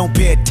 niggas don't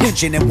pay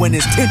attention. And when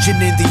there's tension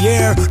in the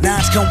air,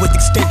 9s come with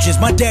extensions.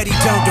 My daddy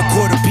turned a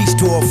quarter piece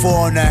to a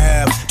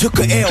 4.5. Took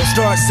a L,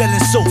 started selling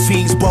soap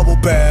fiends bubble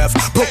bath.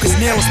 Broke his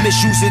nails,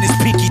 misusing his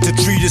pinky to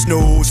treat his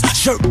nose.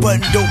 Shirt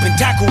buttoned open,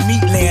 taco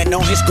meat laying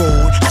on his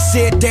gold. I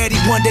said, Daddy,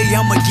 one day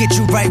I'ma get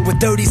you right with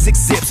 36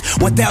 zips.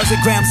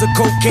 1,000 grams of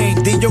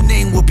cocaine, then your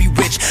name will be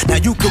rich. Now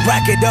you can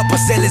rack it up or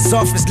sell it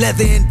soft as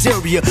leather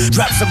interior.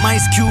 Drop some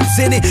ice cubes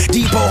in it,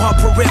 depot her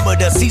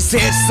perimeters. He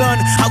said, son,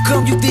 how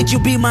come you think you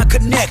be my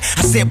connect?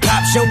 I said,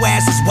 Pops, your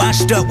ass is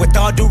washed up with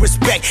all due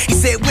respect. He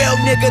said, well,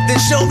 nigga, then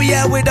show me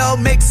how it all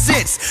makes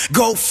sense.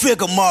 Go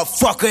figure,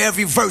 motherfucker,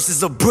 every verse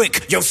is a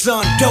brick. Your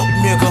son dope,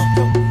 nigga.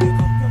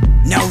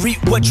 Now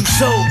reap what you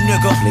sold,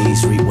 nigga.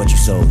 Please reap what you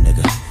sold,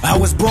 nigga. I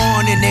was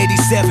born in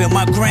 87,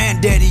 my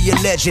granddaddy a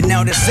legend.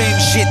 Now the same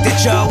shit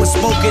that y'all was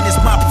smoking is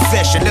my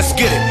profession. Let's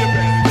get it.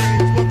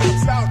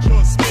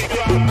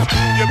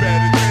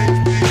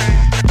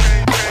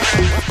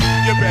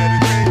 You better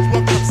change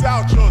what comes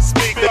out your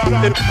speaker.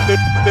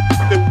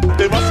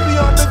 They must be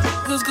on the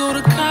niggas go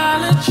to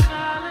college,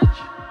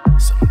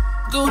 some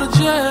go to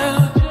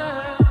jail,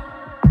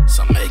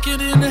 some make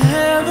it into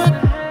heaven,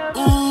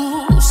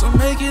 ooh, some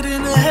make it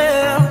into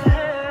hell.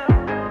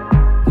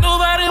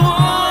 Nobody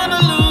wanna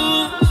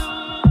lose,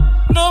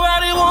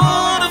 nobody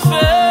wanna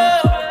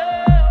fail,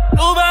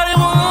 nobody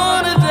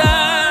wanna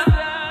die,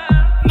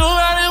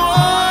 nobody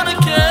wanna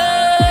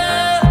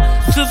care.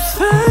 The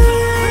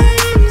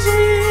things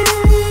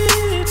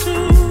we do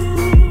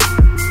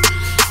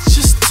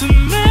just to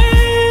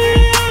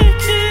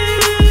make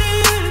it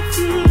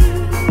through.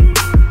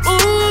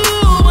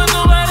 Ooh, but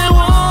nobody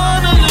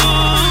wanna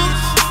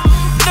lose,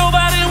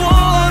 nobody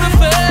wanna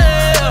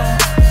fail,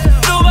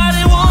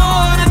 nobody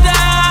wanna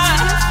die.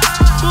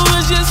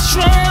 We're just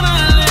trying to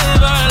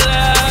live our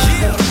lives.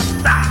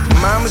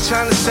 Mama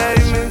tryna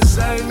save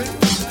me,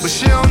 but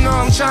she don't know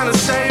I'm tryna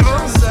save her.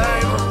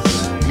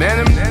 Man,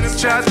 them niggas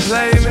try to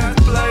play me.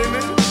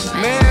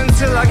 Man,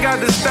 until I got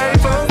this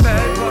paper,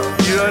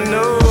 you're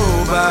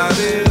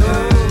nobody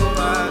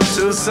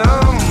to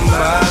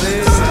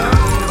somebody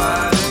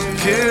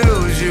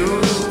kills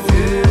you.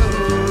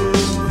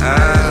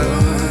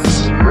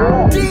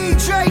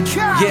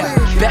 Yeah,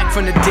 back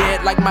from the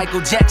dead like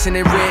Michael Jackson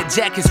in red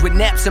jackets with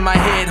naps in my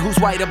head. Who's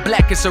white or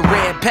black? It's a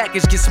red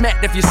package. Get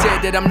smacked if you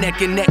said that I'm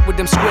neck and neck with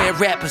them square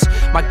rappers.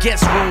 My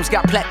guest rooms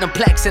got platinum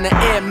plaques and an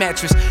air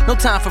mattress. No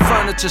time for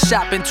furniture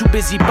shopping, too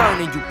busy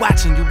burning you,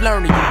 watching you,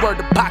 learning you. Word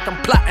to Pac, I'm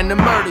plotting to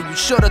murder you.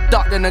 Should've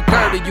thought that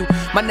occurred to you.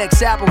 My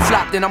next album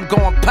flopped and I'm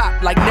going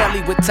pop like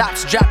Nelly with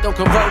tops dropped on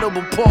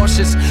convertible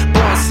Porsches.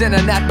 Born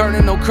sinner, not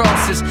burning no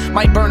crosses.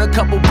 Might burn a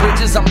couple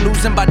bridges. I'm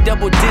losing by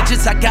double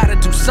digits. I gotta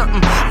do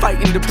something.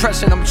 Fighting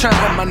depression, I'm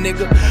trying, my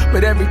nigga.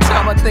 But every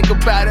time I think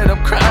about it,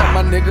 I'm crying,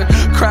 my nigga.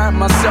 Crying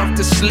myself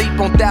to sleep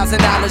on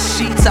 $1,000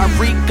 sheets. I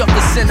reek up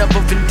the sin of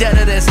a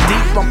vendetta that's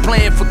deep. I'm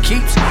playing for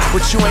keeps,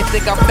 but you ain't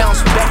think I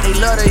bounce back. They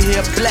love to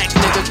hear black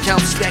nigga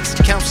count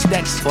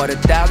stacks. For the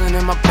 1,000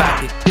 in my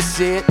pocket, you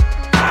see it.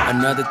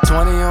 Another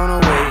 20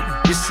 on the way,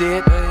 you see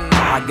it.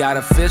 I got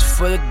a fist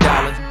full of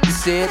dollars, you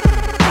see it.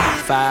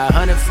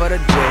 500 for the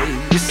J,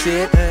 you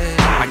see it.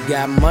 I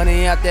got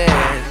money out there,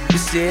 you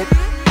see it.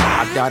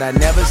 I thought I'd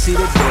never see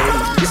the day,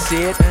 you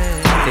see it.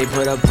 They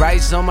put a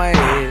price on my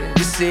head,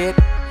 you see it.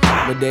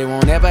 But they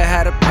won't ever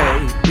have to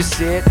pay, you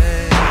see it.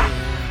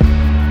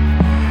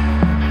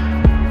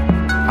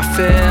 I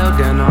fell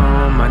down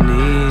on my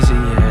knees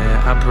and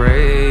yeah, I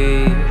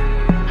prayed.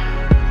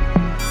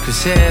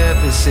 Cause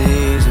heaven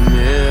seems a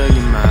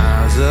million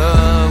miles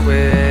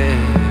away.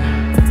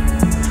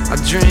 I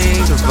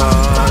dreamed of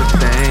all the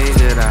things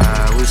that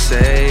I would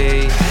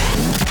say.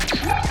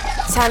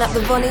 Turn up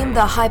the volume,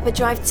 the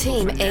Hyperdrive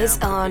team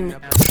is on.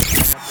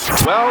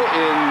 Well,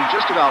 in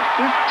just about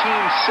 15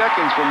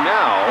 seconds from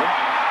now,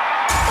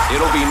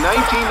 it'll be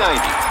 1990.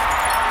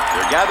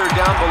 They're gathered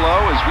down below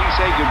as we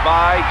say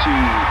goodbye to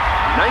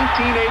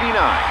 1989.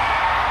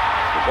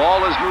 The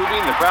ball is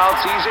moving, the crowd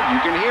sees it, you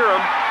can hear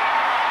them.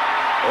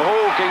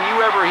 Oh, can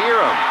you ever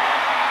hear them?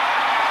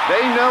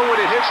 They know when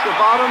it hits the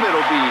bottom,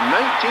 it'll be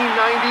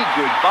 1990,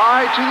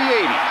 goodbye to the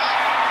 80s.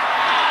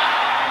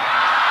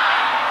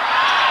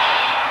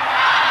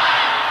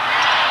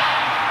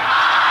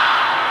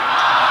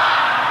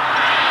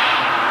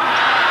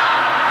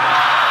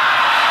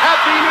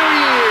 Happy New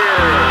Year!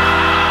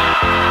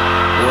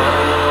 Whoa,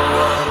 whoa,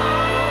 whoa.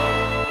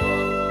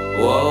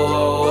 Whoa,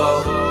 whoa,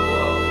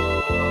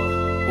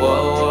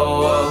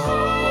 whoa.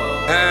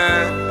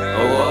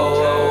 Whoa,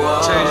 whoa,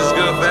 whoa. Change is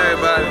good for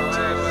everybody.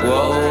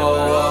 Whoa,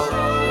 whoa,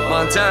 whoa.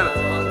 Montana.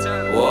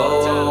 Whoa,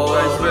 whoa, whoa.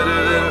 Right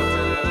better than it.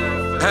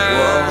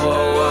 Whoa,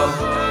 whoa, whoa.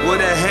 When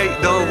that hate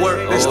don't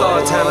work, they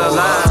start telling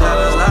lies.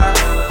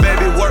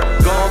 Baby work,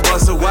 gon'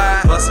 bust a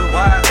wide.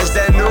 It's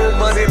that new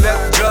money, let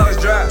the drugs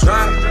drop. I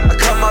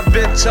cut my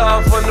bitch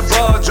off when the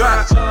ball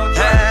drop. Whoa,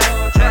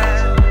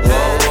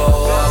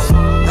 whoa, whoa.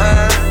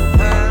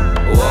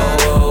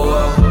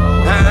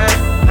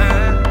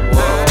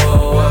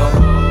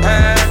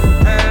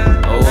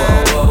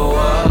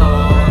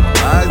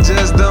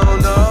 Just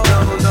don't know.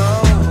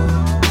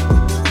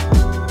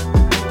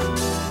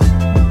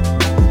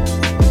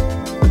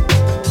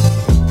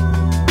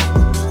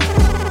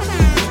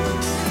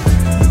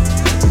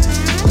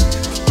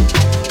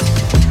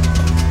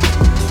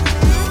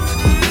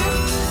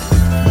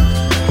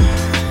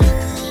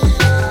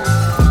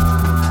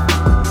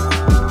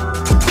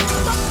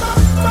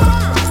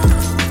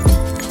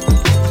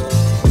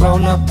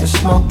 Roll up and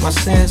smoke my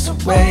sins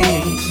away.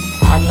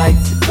 I like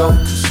to go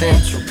to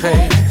Central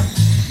Pay.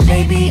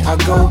 Maybe I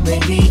go,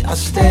 maybe I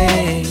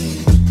stay.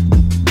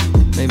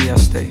 Maybe I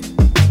stay.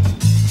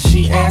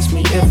 She asked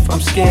me if I'm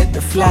scared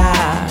to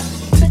fly.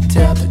 To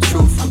tell the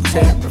truth, I'm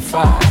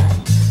terrified.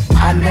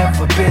 I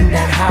never been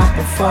that high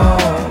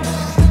before.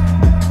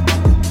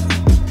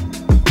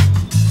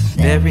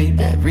 Very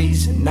bad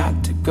reason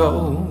not to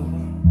go.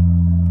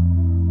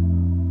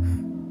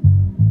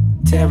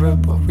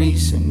 Terrible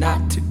reason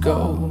not to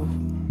go.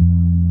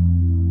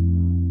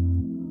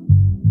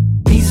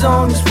 He's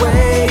on his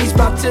way, he's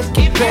about to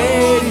get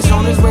paid. He's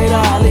on his way to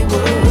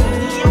Hollywood.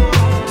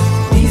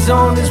 He's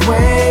on his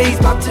way, he's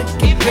about to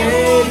get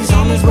paid. He's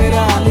on his way to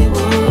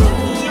Hollywood.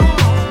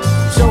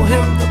 Show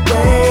him the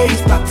way,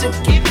 he's about to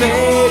get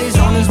paid. He's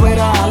on his way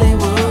to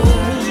Hollywood.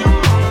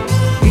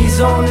 He's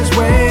on his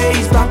way,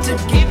 he's about to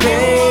get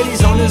paid.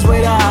 He's on his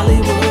way to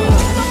Hollywood.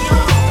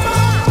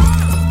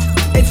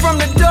 And from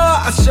the door,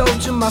 I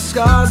showed you my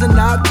scars and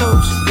I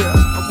told you, girl,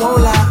 I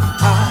won't lie.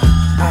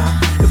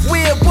 If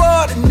we at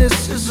war, then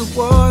this is a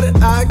war that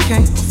I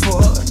can't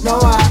afford. No,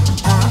 I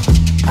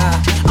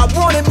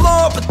wanted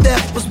more, but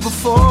that was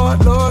before.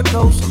 Lord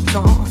knows I'm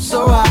torn,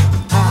 so I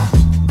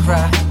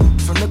cry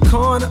from the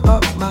corner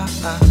of my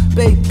eye.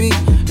 Baby,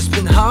 it's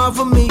been hard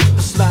for me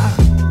to smile.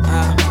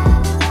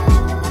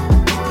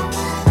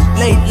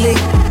 Lately,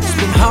 it's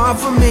been hard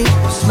for me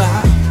to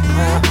smile.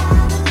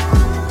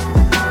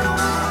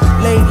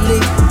 Lately,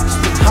 it's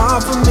been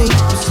hard for me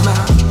to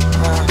smile.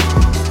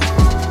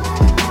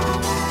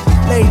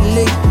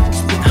 Lately,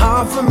 it's been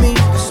hard for me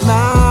to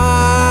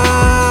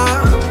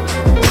smile.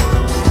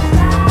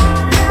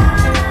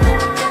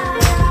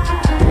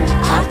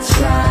 I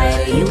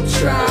tried, you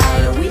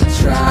tried, we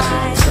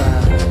tried.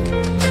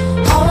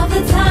 All of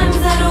the times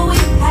that we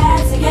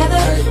had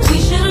together, we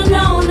should've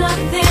known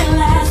nothing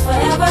lasts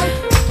forever.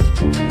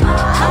 I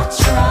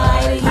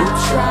tried, you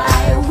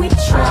tried, we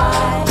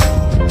tried.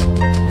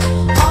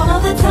 All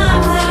of the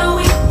times that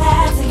we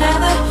had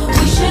together,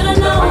 we should've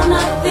known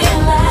nothing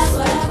lasts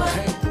forever.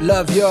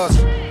 Love yours.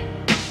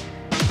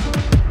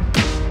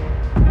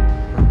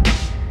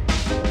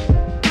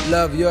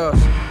 Love yours.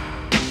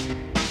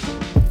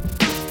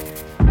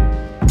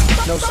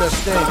 No such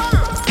thing.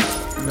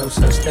 No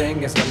such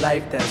thing as a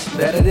life that's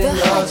better than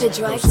yours.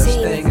 No such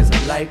thing as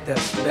a life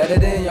that's better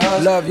than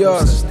yours. Love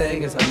yours. No such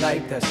thing as a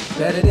life that's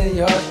better than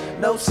yours.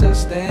 No such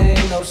thing,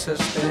 no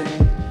such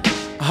thing.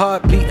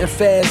 Heart beating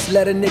fast,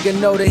 let a nigga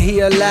know that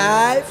he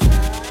alive.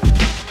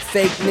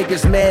 Fake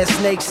niggas, mad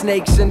snakes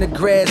in the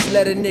grass,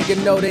 let a nigga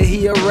know that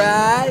he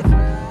arrived.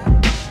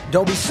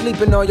 Don't be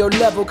sleeping on your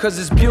level, cause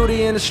it's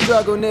beauty in the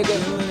struggle, nigga.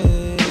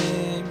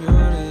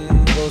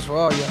 Goes for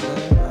all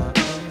y'all.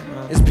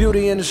 It's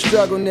beauty in the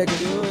struggle, nigga.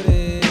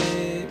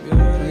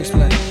 Let me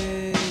explain.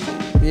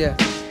 Yeah.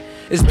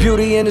 It's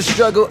beauty in the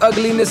struggle,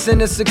 ugliness in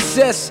the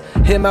success.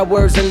 Hear my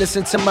words and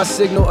listen to my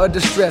signal of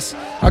distress.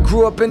 I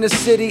grew up in the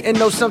city and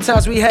know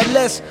sometimes we had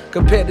less.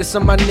 Compared to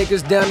some of my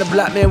niggas down the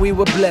block, man, we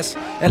were blessed.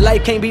 And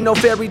life can't be no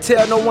fairy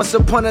tale, no once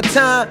upon a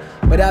time.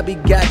 But I be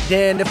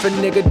goddamn if a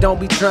nigga don't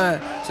be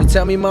trying. So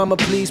tell me, mama,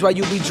 please, why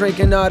you be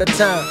drinking all the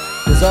time?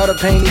 Cause all the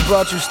pain he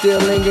brought you still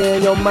linger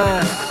in your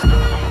mind.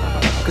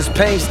 cause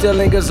pain still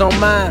lingers on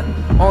mine.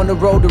 On the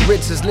road to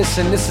riches,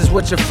 listen, this is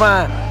what you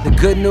find. The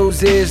good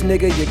news is,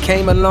 nigga, you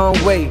came a long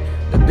way.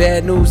 The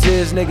bad news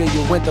is, nigga,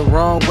 you went the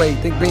wrong way.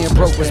 Think being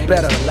broke was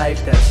better. A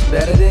life that's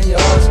better than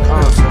yours.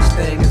 Such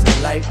thing as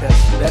a life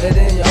that's better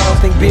than yours.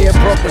 Think being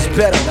broke was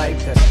better. A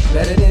life that's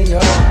better than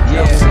yours.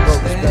 Yeah,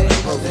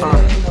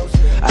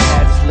 I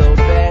had this little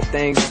bad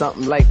thing,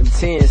 something like them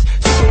tens.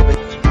 She gave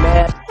it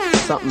mad,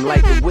 something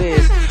like the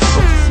whiz.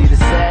 But you see the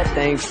sad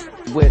thing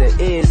with it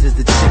is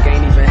the chick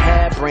ain't even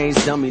had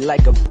brains, dummy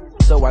like a.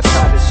 So I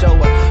tried to show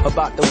her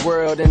about the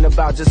world and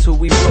about just who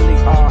we really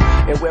are,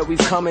 and where we've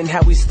come and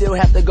how we still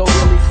have to go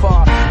really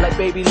far. Like,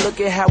 baby, look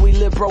at how we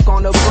live broke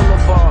on the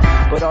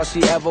boulevard. But all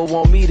she ever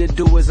want me to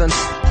do is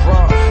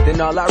unraw.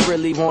 Then all I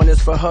really want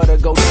is for her to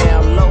go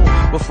down low.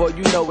 Before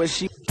you know it,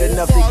 she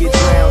enough to get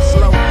drowned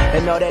slow.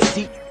 And all that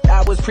deep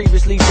I was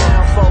previously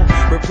down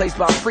for, replaced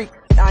by freak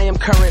I am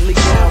currently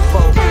down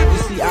for. You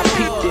see, I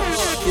peeped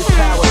it, this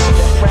power,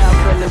 that proud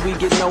feeling we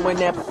get knowing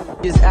that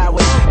is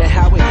ours. And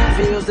how it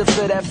feels to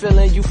feel that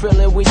feeling you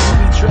feeling when you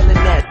be drilling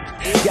that.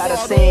 Got her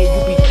saying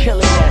you be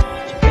killing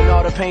that, and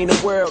all the pain the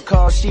world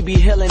cause she be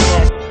healing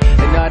that.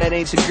 And all that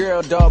ain't your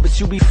girl, dog, but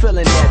you be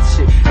feeling that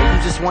shit. And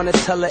you just wanna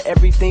tell her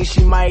everything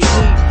she might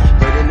need.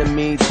 But in the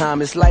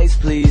meantime, it's lights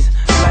please,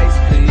 lights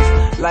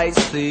please,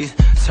 lights please.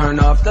 Turn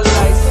off the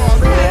lights,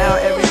 for now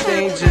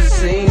everything just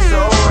seems so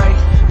right.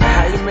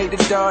 How you make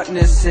the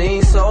darkness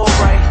seem so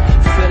bright.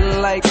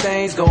 Feeling like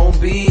things gon'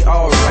 be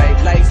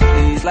alright.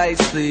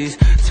 Lights please,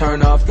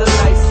 turn off the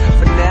lights.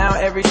 For now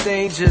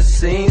everything just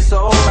seems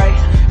so right.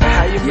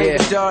 How you make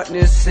the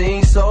darkness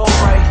seem so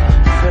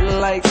bright. Feeling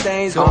like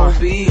things gon'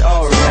 be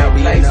alright.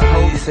 We in the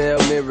hotel,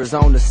 mirrors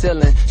on the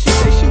ceiling. She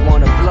say she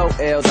wanna blow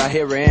L's, I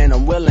hear her and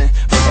I'm willing.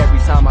 But every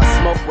time I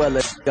smoke, well,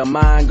 it's her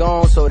mind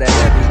gone. So that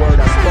every word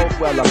I spoke,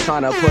 well, I'm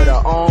tryna put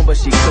her on, but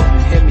she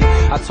couldn't hear me.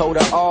 I told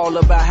her all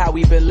about how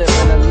we been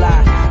living a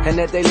lie, and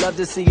that they love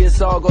to see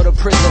us all go to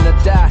prison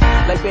or die.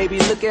 Like, baby,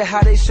 look at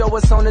how they show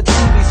us on the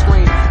TV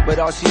screen. But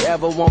all she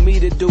ever want me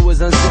to do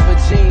is unzip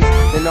her jeans.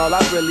 And all I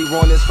really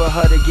want is for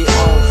her to get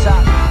on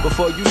top.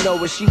 Before you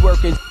know it, she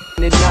working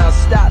it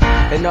non-stop.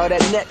 And all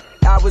that neck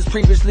I was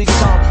previously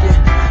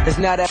talking, it's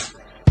now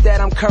that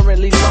I'm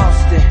currently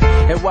lost in.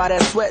 And while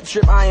that sweat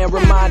drip, I am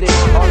reminded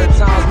all the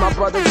times my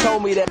brother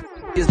told me that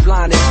is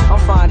blinded. I'm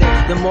finding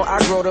the more I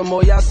grow, the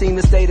more y'all seem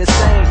to stay the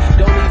same.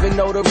 Don't even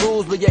know the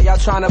rules, but yet y'all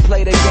trying to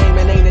play the game.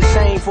 And ain't it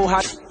shameful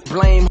how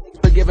blame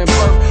for giving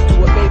birth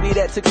to a baby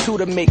that took two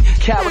to make?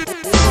 Coward to a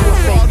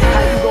fake.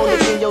 How you gon'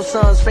 look in your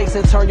son's face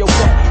and turn your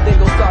back, then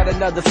go start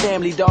another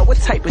family, dog? What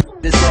type of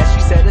is that?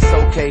 She said it's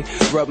okay,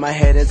 rubbed my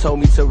head and told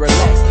me to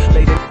relax.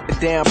 Laid it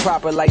down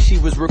proper like she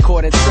was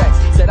recording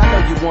tracks. Said, I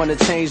know you wanna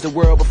change the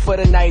world, but for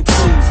the night,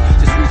 please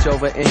just reach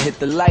over and hit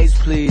the lights,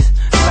 please.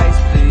 Lights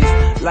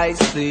please,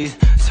 lights please.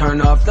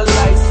 Turn off the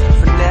lights.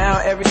 For now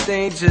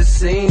everything just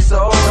seems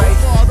so right.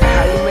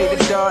 How you make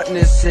the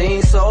darkness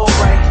seem so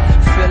bright.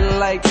 Feeling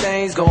like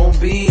things gon'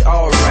 be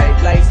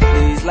alright.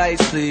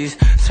 Lights please,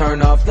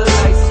 turn off the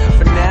lights.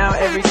 For now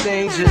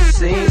everything just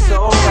seems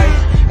so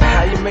right.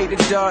 How you make the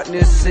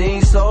darkness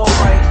seem so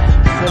bright.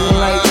 Feeling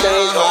like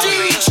things gon'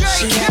 be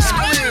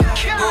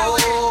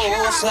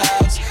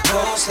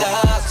Ghost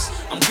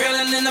I'm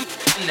grilling in the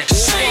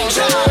same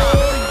time.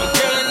 I'm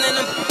grilling in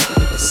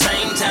the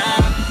same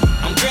time.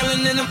 I'm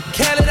grilling in the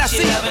Canada. I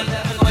see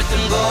with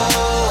them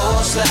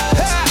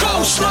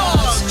ghost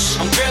slugs.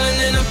 I'm grilling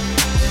in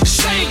the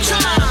same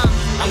time.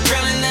 I'm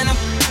grilling in the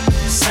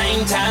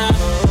same time.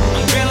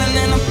 I'm grilling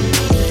in the.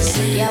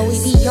 Yeah, we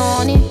be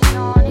on it.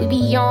 We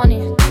be on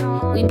it.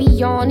 We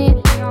be on it.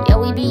 Yeah,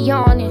 we be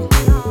on it.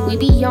 We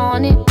be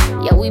on it.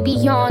 Yeah, we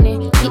be on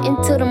it. Getting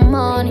to the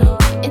money.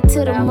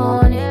 Into the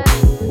morning.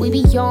 We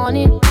be on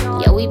it.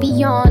 Yeah, we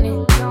be on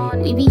it.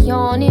 We be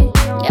on it.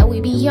 Yeah, we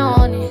be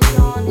on it.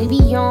 We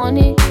be on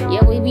it.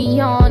 Yeah, we be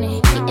on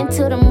it. Getting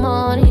to the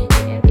money.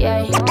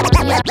 Yeah.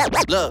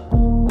 Look,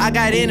 I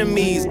got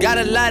enemies, got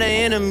a lot of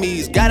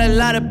enemies. Got a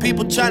lot of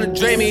people trying to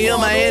drain me of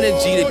my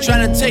energy. They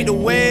trying to take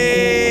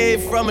away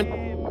from it.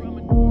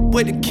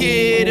 With the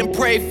kid and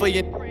pray for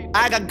you.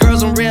 I got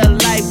girls in real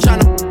life trying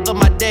to up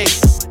my day.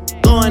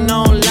 Going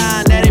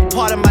online, that ain't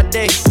part of my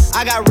day.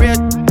 I got real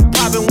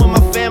popping with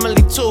my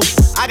family too.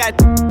 I got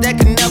that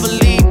can never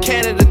leave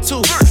Canada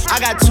too. I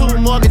got 2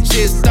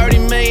 mortgages, 30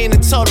 million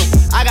in total.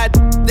 I got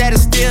that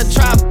is still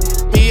trying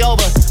to me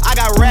over. I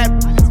got rap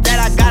that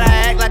I gotta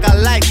act like I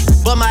like,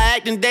 but my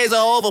acting days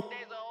are over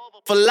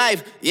for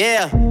life,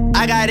 yeah.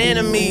 I got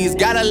enemies,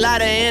 got a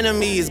lot of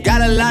enemies.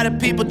 Got a lot of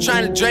people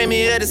trying to drain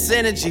me of this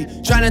energy.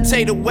 Trying to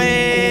take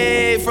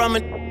away from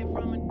it.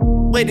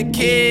 With the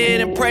kid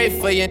and pray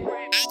for you.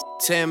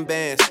 10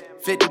 bands,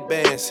 50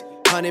 bands,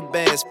 100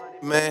 bands,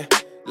 man.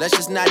 Let's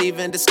just not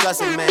even discuss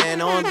it, man.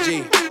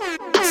 OMG.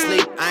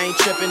 Sleep, I ain't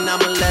tripping,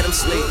 I'ma let him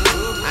sleep.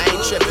 I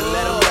ain't tripping,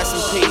 let him rest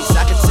in peace.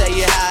 I can tell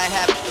you how it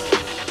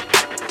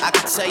happened. I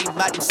can tell you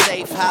about them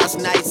safe house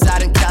nights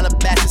out in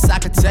Calabasas. I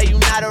can tell you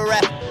not a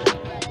rap.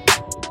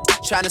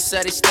 Tryna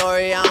sell this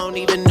story, I don't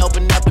even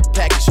open up the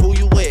package. Who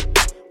you with?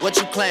 What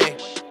you claim?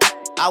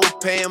 I was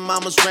paying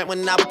mama's rent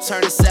when I was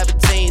turning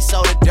 17.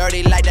 Sold it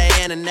dirty like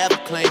Diana, never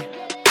clean.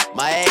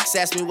 My ex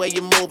asked me where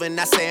you moving,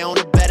 I say on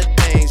the better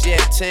things. Yeah,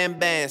 10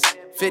 bands,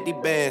 50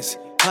 bands,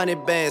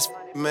 100 bands,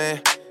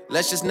 man.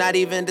 Let's just not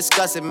even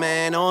discuss it,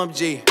 man.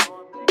 OMG.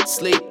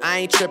 Sleep,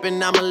 I ain't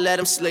tripping, I'ma let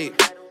him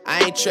sleep.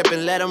 I ain't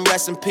tripping, let him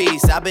rest in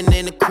peace. I've been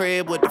in the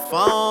crib with the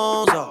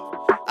phones off.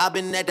 I've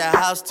been at the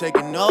house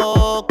taking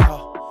no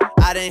call.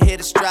 I done hit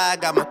a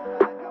stride, got my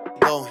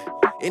going.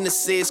 In the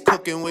seats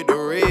cooking with the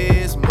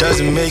Riz.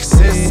 Doesn't make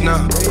sense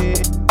now.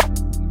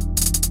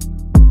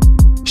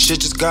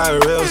 Shit just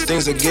got real,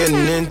 things are getting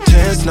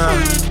intense now.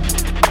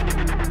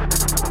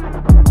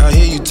 I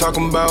hear you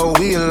talking about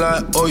we a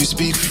lot, or you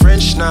speak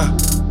French now.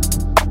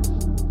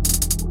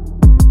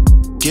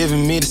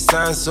 Giving me the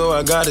sign, so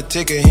I gotta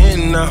take a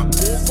hint now.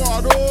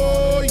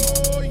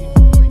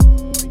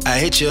 I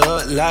hit you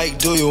up like,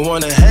 do you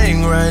wanna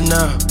hang right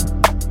now?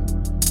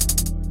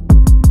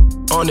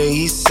 On the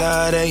east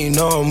side, and you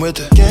know I'm with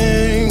the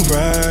gang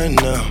right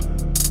now.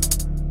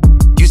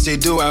 You say,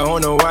 do I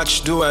wanna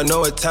watch? Do I know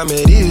what time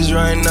it is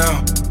right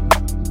now?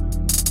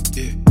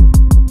 Yeah.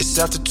 It's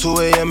after 2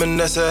 a.m. and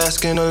that's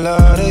asking a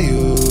lot of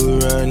you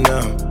right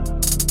now.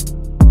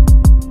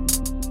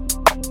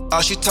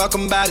 All she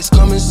talking about is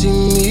come and see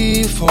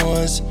me for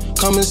once.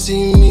 Come and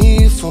see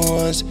me for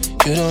once.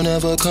 You don't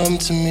ever come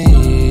to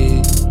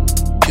me.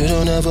 You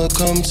don't ever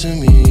come to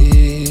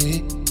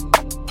me.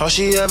 All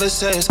she ever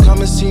says, come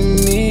and see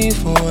me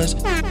for once.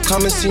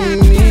 Come and see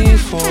me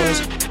for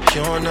once.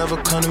 You don't ever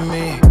come to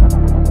me.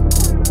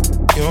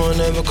 You don't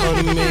ever come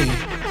to me.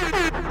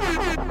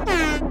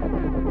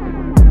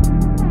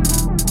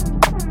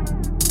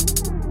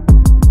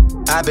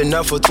 I've been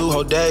up for 2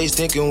 whole days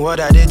thinking what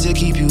I did to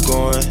keep you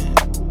going.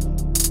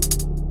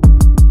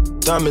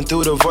 Thumbing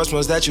through the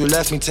voicemails that you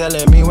left me,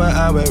 telling me where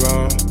I went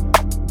wrong.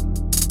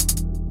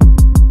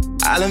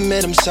 I'll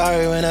admit I'm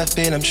sorry when I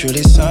feel I'm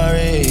truly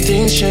sorry.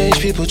 Things change,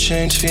 people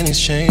change, feelings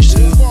change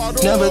too.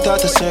 Never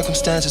thought the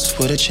circumstances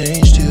would have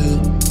changed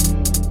you.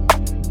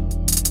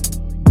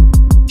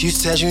 You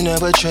said you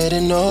never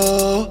traded,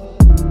 no.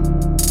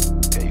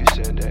 Yeah, you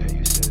said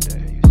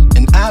that.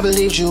 And I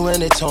believed you when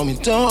they told me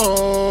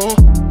don't.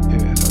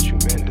 Yeah, I thought you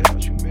meant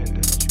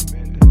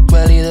that.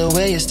 Well, either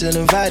way, you're still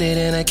invited,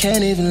 and I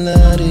can't even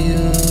lie to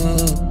you.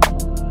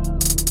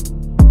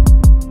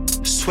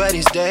 Swear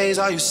these days,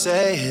 all you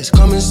say is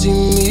come and see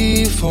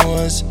me for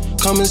once.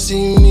 Come and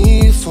see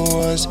me for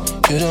once.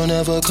 You don't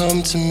ever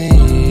come to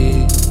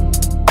me.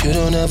 You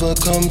don't ever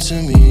come to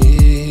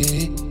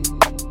me.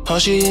 All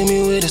she hit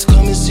me with is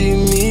come and see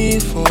me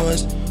for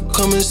once.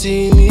 Come and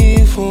see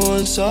me for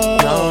once. Oh,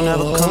 don't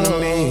ever come to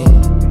me.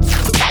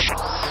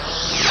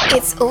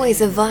 It's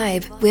always a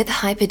vibe with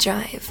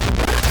Hyperdrive.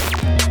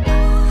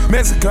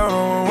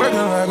 Mexicano, I'm working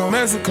like a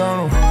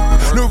Mexicano.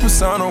 New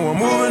persona, I'm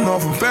moving on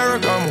from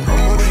Ferragamo.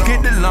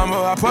 Get the lumber,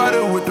 I party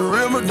with the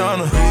real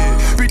Madonna.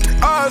 Beat the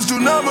odds,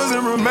 do numbers,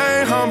 and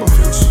remain humble.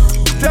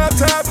 Drop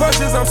top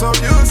punches, I'm so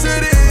used to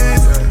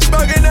this.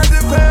 Smoking at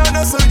the pound,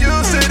 I'm so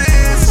used to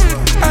this.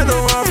 I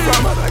know where I'm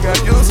from, but I got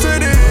used to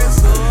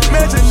this.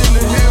 Mansion in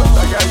the hills,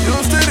 I got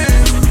used to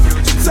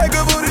this. Take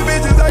a booty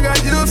bitches, I got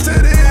used to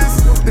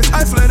this. This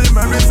ice flooded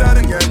my wrist, I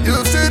done got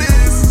used to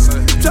this.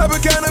 Chopper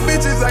kind of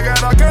bitches, I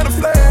got all kind of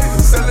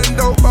flags. Selling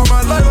dope all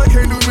my life, I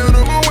can't do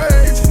minimum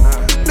wage.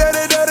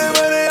 Daddy,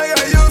 money, I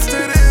got used to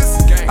this.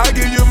 I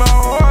give you my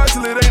heart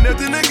till it ain't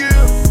nothing to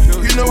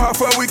give. You know how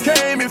far we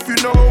came if you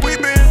know where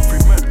we been.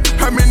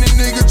 How many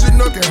niggas you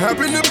know can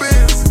happen to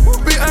biz?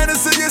 Be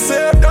honest to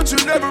yourself, don't you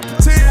never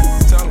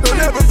pretend. Don't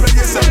ever play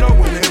yourself, know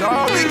when it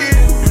all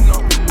begins.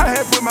 I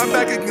had put my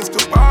back against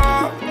the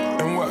bar.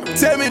 And what?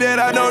 Tell me that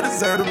I don't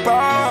deserve the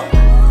bar.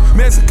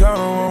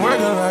 Mexicano, I'm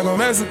working like a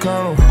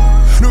Mexicano.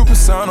 New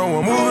persona,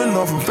 I'm moving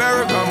on from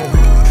Ferragamo.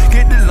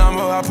 Get the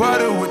lumber, I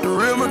party with the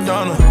real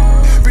Madonna.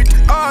 Beat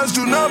the odds,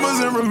 do numbers,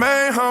 and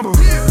remain humble.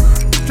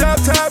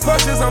 Drop top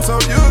punches, I'm so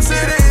used to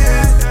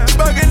this.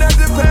 Smoking at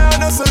the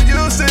pound, I'm so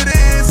used to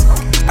this.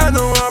 I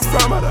know where I'm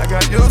from, but I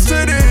got used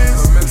to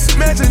this.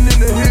 Mansion in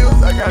the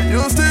hills, I got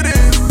used to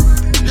this.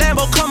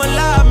 Lambo come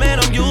alive, man,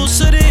 I'm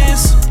used to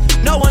this.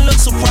 No one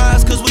looks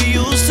surprised, cause we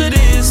used to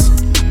this.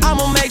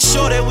 I'ma make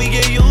sure that we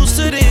get used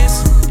to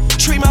this.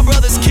 Treat my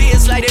brother's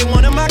kids like they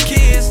one of my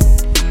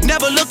kids.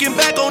 Never looking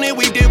back on it,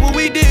 we did what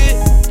we did.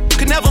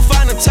 Could never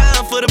find the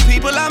time for the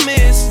people I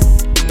miss.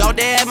 Thought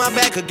they had my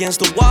back against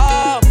the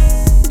wall.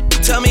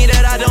 Tell me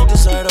that I don't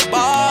deserve the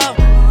ball.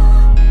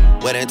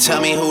 Well then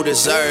tell me who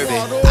deserve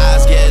it.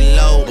 Eyes get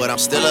low, but I'm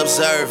still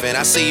observing.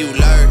 I see you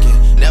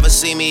lurking. Never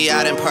see me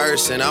out in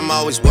person, I'm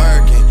always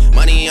working.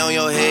 Money on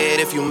your head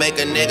if you make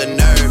a nigga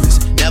nervous.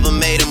 Never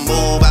made a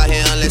move out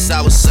here unless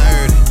I was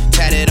certain.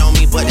 Tatted on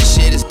me, but the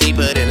shit is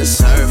deeper than the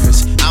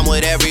surface. I'm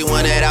with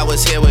everyone that I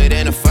was here with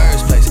in the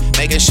first place.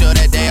 Making sure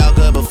that they all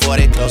good before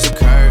they close the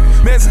curtain.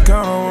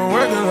 Mexicano, I'm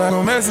working like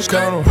a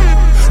Mexicano.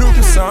 New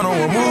persona,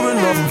 I'm moving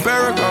on from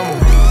Ferragamo.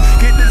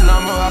 Get the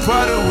lumber, I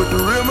party with the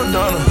real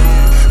Madonna.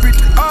 Beat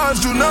the odds,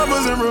 do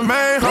numbers, and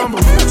remain humble.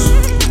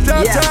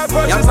 Drop top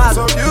punches, I'm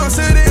so used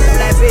to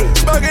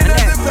this. Smoking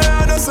at the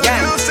pound, I'm so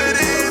used to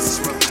this.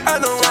 I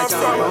know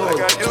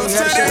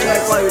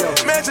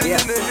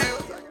legend in the hill.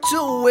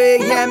 2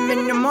 a.m.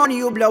 in the morning,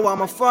 you blow on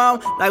my phone.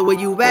 Like, where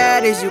you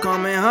at? Is you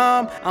coming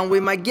home? I'm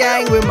with my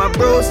gang, with my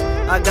bros.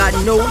 I got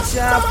no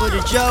time for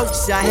the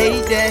jokes, I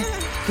hate that.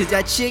 Cause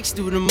that chicks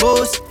do the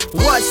most.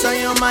 What's on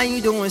your mind?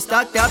 You doing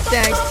stocked up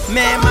things.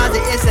 Man, mother,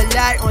 it's a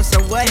lot on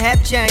some what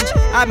have changed.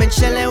 I've been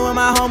chillin' with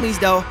my homies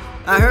though.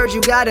 I heard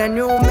you got a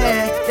new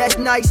man, that's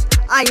nice.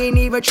 I ain't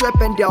even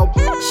trippin' though.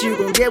 You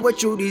gon' get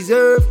what you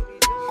deserve.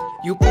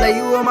 You play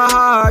you with my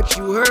heart,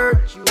 you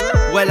hurt.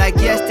 Well, I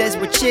guess that's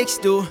what chicks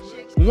do.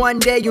 One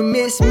day you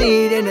miss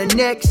me, then the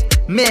next,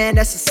 man,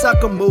 that's a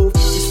sucker move.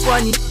 It's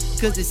funny,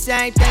 cause the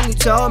same thing you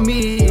told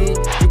me,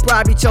 you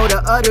probably told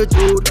the other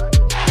dude.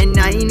 And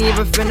I ain't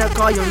even finna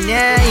call your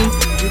name.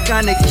 You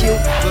kinda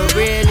cute, but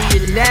really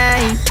you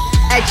lame.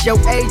 At your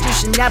age, you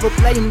should never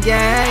play them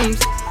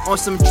games. On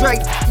some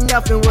Drake,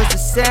 nothing was the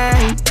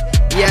same.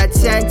 Yeah,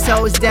 10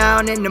 toes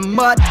down in the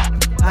mud.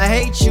 I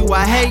hate you,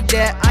 I hate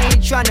that. I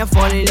ain't tryna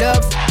fall in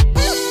love.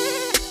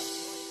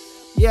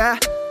 Yeah,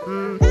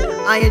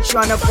 I ain't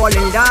tryna fall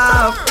in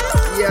love.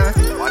 Yeah,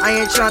 I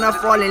ain't tryna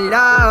fall in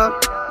love.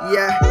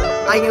 Yeah,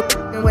 I ain't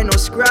putting with no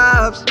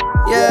scrubs.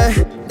 Yeah,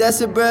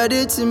 that's a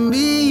brother to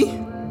me.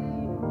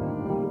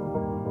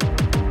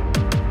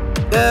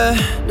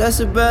 Yeah, that's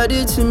a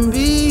brother to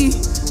me.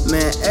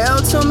 Man, L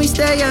told me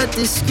stay out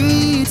the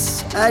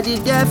streets. I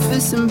did that for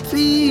some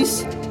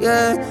peace.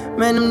 Yeah,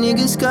 man, them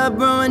niggas got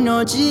bro and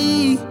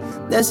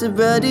OG. That's a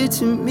brother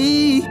to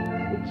me.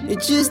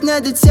 It's just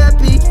not the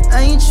topic.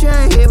 I ain't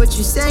trying to hear what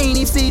you saying.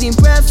 It feeding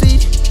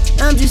profit.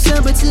 I'm just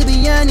humble to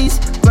be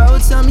honest. Bro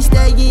told me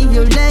stay in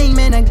your lane.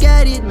 Man, I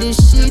got it. This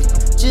shit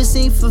just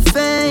ain't for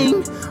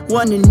fame.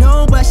 Wanna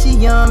know why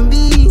she on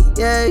me?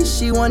 Yeah,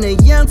 she want a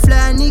young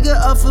fly nigga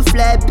off a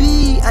flat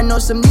B. I know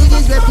some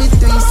niggas rapping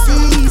 3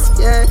 C's.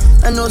 Yeah,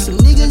 I know some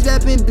niggas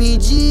rapping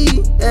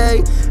BG.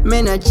 Hey,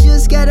 man, I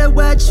just gotta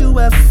watch who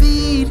I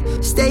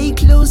feed. Stay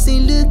close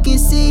and look and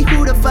see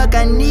who the fuck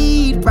I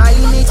need.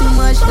 Probably made too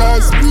much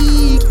last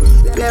week.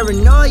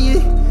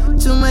 Paranoia.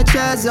 Too much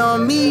eyes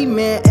on me,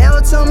 man.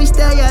 L told me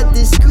stay out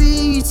the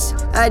streets.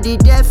 I did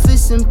that for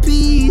some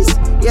peace.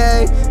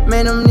 Yeah,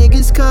 man, them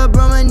niggas called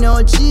bro and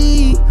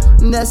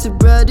OG. That's a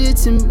brother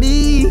to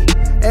me.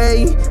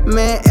 Hey,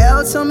 man,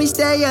 L told me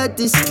stay out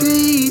the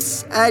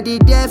streets. I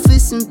did that for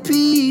some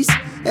peace.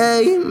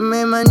 Hey,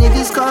 man, my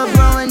niggas called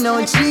bro and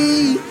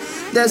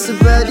OG. That's a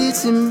brother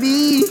to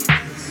me.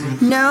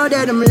 Now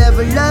that I'm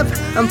level up,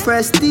 I'm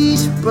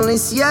prestige.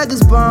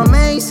 Balenciaga's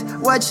Balmain's,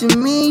 what you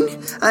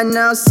mean? I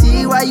now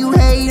see why you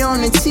hate on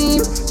the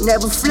team.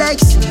 Never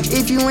flex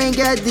if you ain't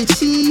got the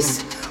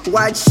cheese.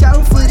 Watch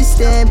out for the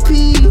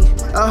stampede.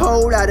 A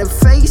whole lot of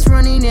fakes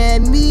running at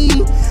me.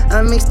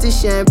 I mix the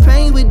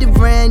champagne with the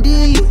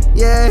brandy.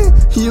 Yeah,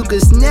 you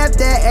could snap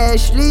that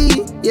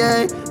Ashley.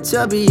 Yeah,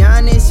 to be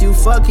honest, you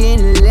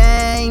fucking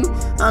lame.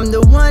 I'm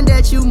the one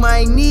that you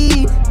might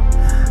need.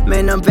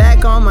 Man, I'm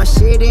back on my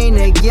shit in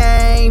the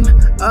game.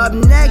 Up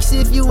next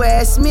if you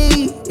ask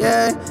me,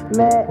 yeah.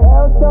 Man,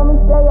 L told me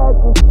stay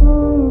out the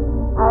street.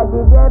 I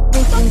did that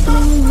for some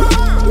peace,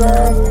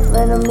 yeah.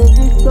 Man, them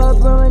niggas start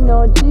blowing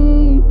OG.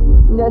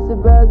 That's a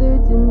brother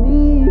to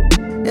me.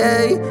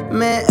 Hey,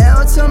 man,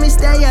 L told me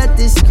stay out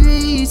the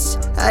streets.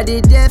 I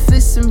did that for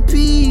some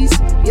peace,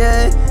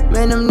 yeah.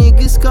 Man, them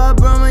niggas call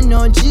blowing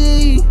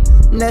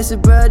OG. That's a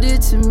brother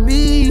to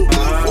me,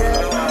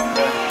 yeah.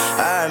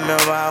 I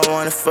remember I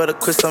wanted for the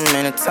quit so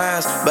many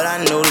times, but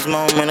I knew this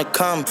moment would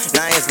come.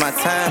 Now it's my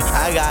time.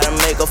 I gotta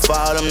make up for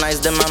all them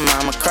nights that my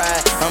mama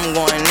cried. I'm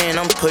going in,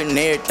 I'm putting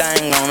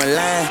everything on the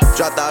line.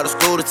 Dropped out of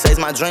school to chase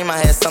my dream. I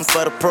had something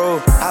for the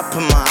prove. I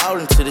put my all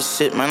into this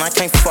shit, man. I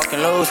can't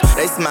fucking lose.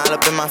 They smile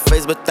up in my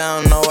face, but they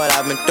don't know what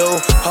I've been through.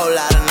 Whole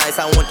lot of nights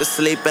I went to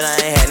sleep and I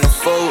ain't had no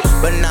food,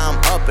 but now I'm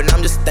up and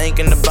I'm just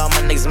thinking about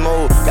my next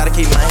move. Gotta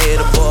keep my head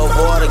above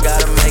water,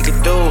 gotta make it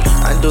do.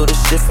 I do this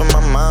shit for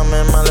my mom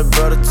and my little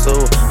brother too.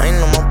 Ain't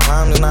no more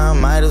problems, now I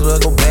might as well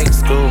go back to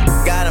school.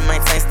 Gotta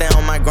maintain, stay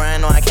on my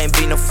grind, no I can't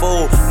be no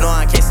fool. No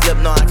I can't slip,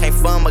 no I can't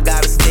fun, but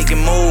gotta stick and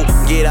move.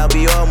 Get out,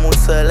 be all move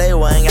to LA,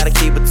 well I ain't gotta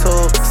keep it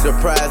too.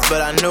 Surprised,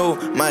 but I knew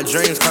my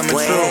dreams coming true.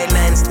 Ain't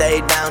nothing,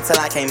 stayed down till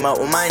I came up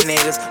with my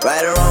niggas.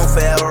 Right or wrong,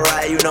 forever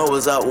right, you know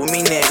what's up with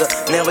me, nigga.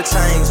 Never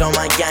change on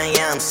my gang,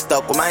 yeah, I'm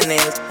stuck with my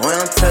niggas. When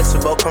I'm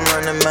touchable, come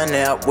run the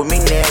money up with me,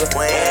 nigga.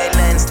 When ain't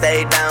nothing,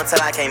 stayed down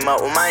till I came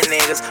up with my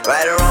niggas.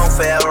 Right or wrong,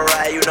 forever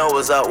right, you know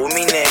what's up with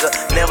me, nigga.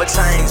 Never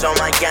change on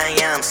my gang,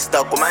 yeah, I'm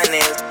stuck with my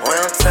niggas. When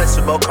I'm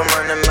touchable, come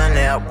run the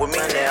money up with me,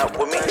 up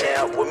with me,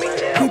 up with me,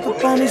 Creep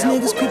up on these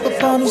niggas, creep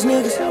up on these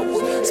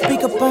niggas.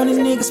 Speak up on these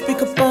niggas,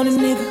 speak up on these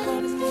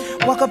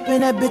niggas. Walk up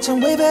in that bitch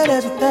and wave at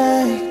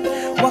everything.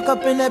 Walk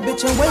up in that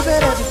bitch and wave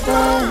at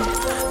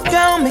everything.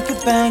 Gon' make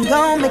it bang,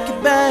 gon' make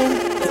it bang.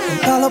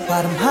 Getting all up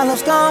out them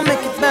hollows, gon' make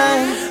it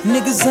bang.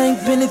 Niggas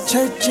ain't been to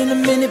church in a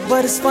minute,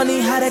 but it's funny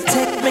how that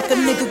tech make a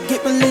nigga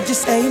get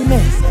religious,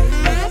 amen.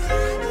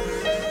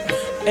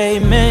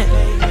 Amen.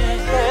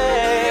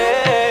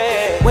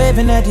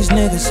 Waving at these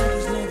niggas.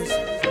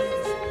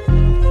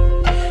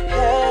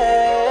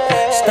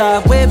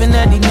 Start waving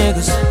at these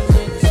niggas.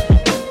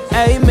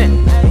 Amen.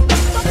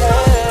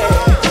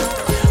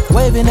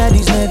 waving at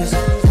these niggas.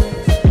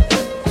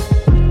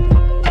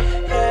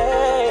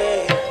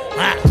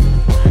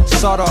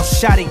 Sawed off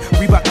shotty,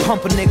 Reebok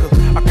pump a nigga.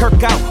 I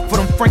kirk out for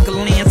them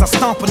Franklins, I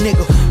stomp a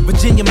nigga.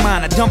 Virginia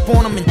mine, I dump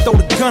on them and throw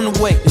the gun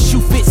away. The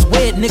shoe fits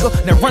wet,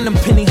 nigga, now run them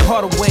penny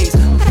harder ways.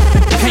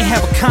 Can't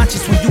have a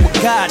conscience when you a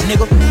god,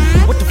 nigga.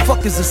 What the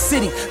fuck is a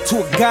city to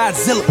a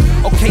Godzilla?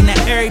 Okay, now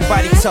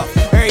everybody tough,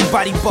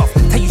 everybody buff.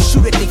 Tell you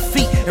shoot at their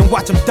feet and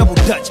watch them double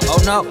dutch. Oh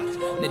no,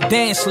 now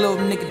dance little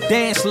nigga,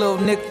 dance little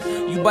nigga.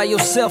 You by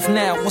yourself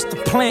now, what's the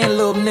plan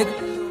little nigga?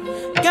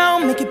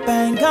 Gon' make it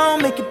bang,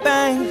 gon' make it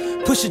bang.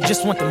 Pusher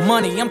just want the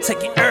money, I'm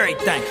taking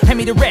everything. Hand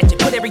me the ratchet,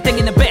 put everything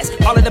in the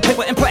basket. All of the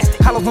paper and plastic,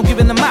 hollows no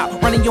giving them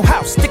out. Running your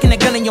house, sticking that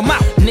gun in your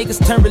mouth.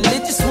 Niggas turn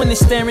religious when they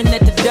staring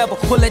at the devil.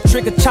 Pull that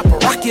trigger, chopper,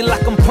 rock it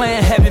like I'm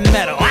playing heavy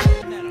metal.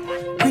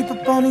 Creep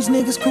up on these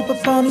niggas, creep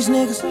up on these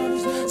niggas.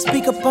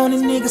 Speak up on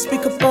these niggas,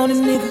 speak up on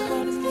these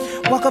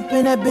niggas. Walk up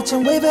in that bitch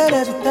and wave at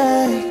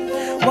everything.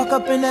 Walk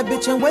up in that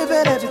bitch and wave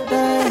at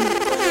everything.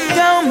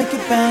 Gon' make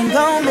it bang,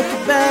 gon' make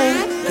it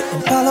bang.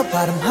 Getting followed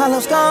by them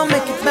hollows, gon'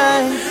 make it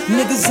bang.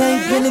 Niggas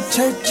ain't been to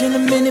church in a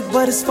minute,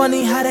 but it's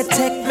funny how that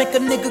tech make a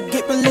nigga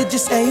get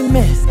religious.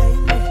 Amen.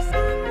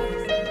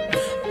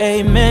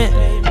 Amen.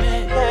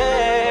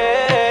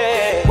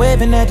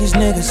 Waving at these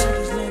niggas.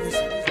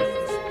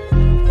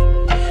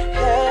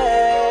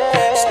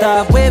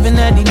 Stop waving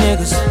at these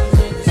niggas.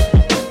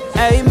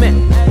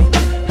 Amen.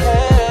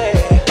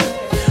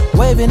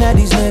 Waving at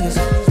these niggas.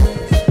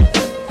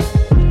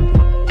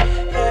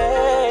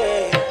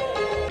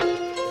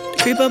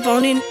 Creep up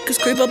on these niggas,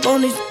 creep up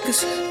on these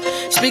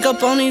niggas. Speak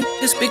up on these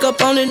niggas, speak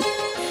up on it.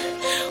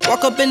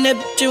 Walk up in that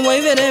bitch and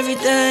wave at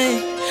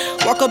everything.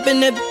 Walk up in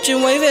that bitch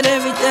and wave at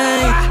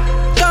everything.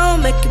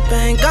 Gon' make it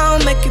bang,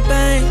 gon' make it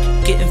bang.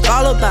 Getting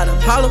followed by them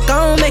hollow,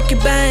 gon' make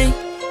it bang.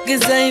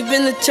 Cause I ain't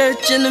been to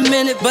church in a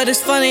minute, but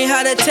it's funny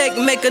how that tech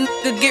make a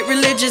nigga get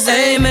religious.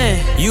 Amen.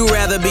 You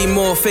rather be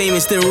more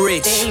famous than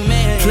rich.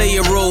 Amen. Play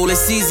your role,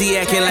 it's easy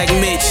acting like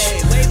Mitch.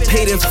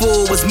 Paid in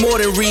full was more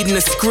than reading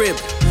a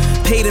script.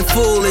 Paid in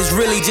full is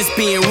really just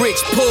being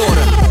rich,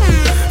 Porter.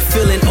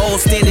 Filling all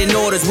standing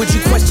orders. Would you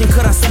question,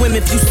 could I swim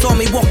if you saw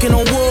me walking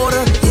on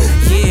water?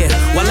 Yeah,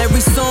 while every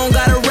song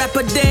got a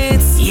rapper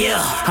dance.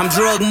 Yeah, I'm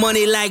drug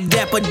money like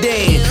Dapper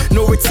Dan.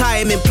 No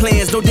retirement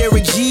plans, no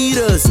Derek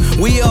Jeters.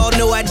 We all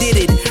know I did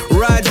it,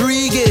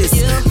 Rodriguez.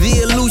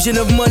 The illusion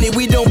of money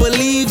we don't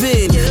believe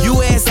in.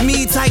 You ask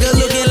me, Tiger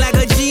looking like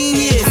a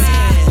genius.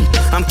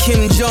 I'm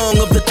Kim Jong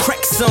of the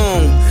crack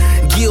song.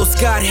 Gil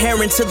Scott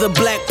Heron to the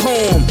black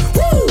poem.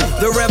 Woo!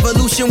 The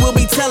revolution will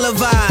be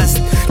televised.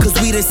 Cause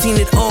we done seen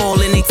it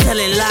all and they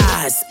telling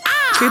lies.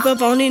 Creep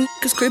up on these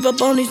niggas, creep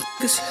up on these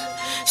niggas.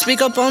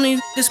 Speak up on these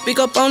niggas, speak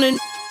up on it.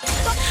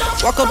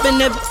 Walk up in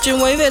that bitch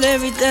and wave at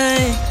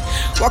everything.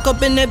 Walk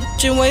up in that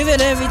bitch and wave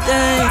at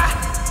everything.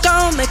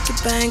 Gon' make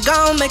it bang,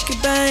 gon' make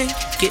it bang.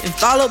 Getting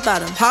followed by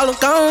them hollow,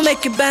 gon'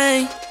 make it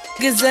bang.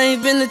 Cause I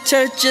ain't been to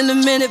church in a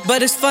minute,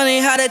 but it's funny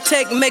how that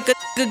tech make a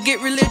nigga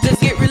get religious,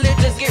 get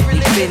religious, get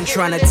religious. Been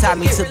trying to tie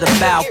me to the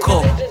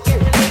balcony.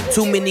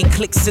 Too many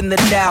clicks in the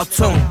dial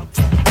tone.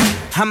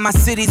 How my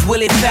city's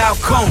Willie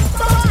Falcone.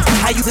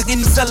 How you again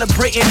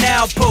celebrating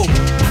Alpo?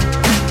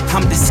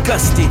 I'm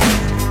disgusted.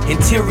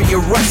 Interior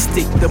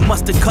rustic. The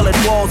mustard colored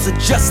walls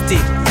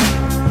adjusted.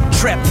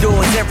 Trap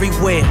doors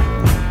everywhere.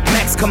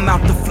 Max come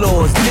out the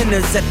floors.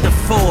 Dinners at the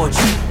forge.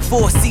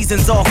 4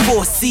 seasons, all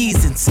 4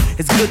 seasons.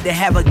 It's good to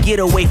have a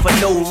getaway for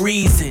no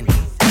reason.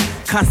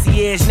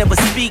 Concierge never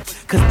speak,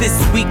 cause this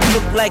week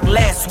looked like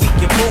last week.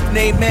 Your both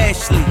name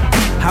Ashley.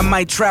 I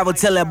might travel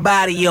till El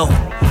Barrio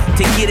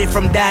to get it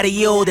from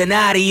Dario, then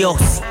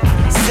adios.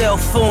 Cell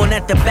phone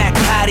at the back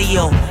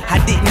patio. I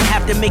didn't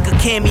have to make a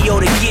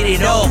cameo to get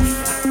it off.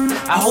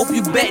 I hope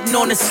you betting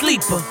on a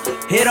sleeper.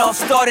 It all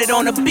started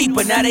on a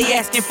beeper, now they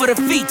asking for the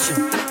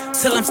feature.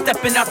 Till I'm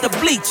stepping out the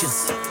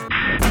bleachers.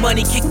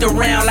 Money kicked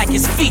around like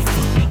it's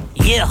FIFA.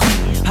 Yeah,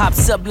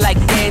 pops up like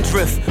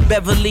dandruff.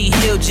 Beverly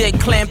Hill, J.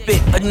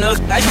 Clampett,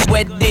 another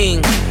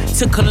wedding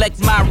to collect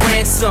my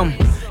ransom.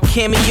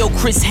 Cameo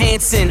Chris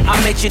Hansen,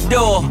 I'm at your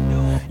door.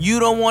 You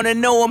don't wanna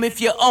know him if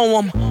you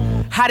owe him.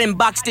 I done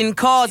boxed in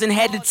cars and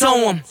had to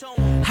tow him.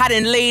 I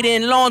done laid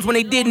in lawns when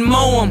they didn't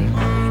mow him.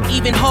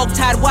 Even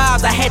hog-tied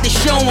wives, I had to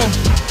show him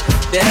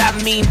that I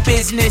mean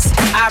business.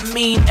 I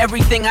mean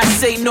everything I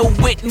say, no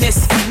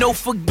witness, no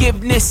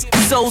forgiveness.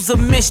 Souls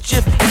of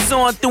mischief, it's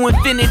on through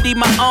infinity.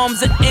 My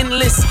arms are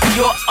endless,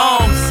 your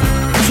arms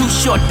too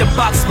short to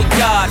box with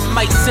God.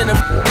 Might send a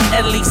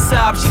at least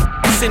sob. She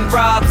and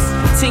robs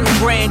 10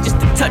 grand just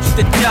to touch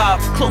the job.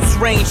 Close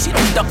range, she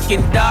don't duck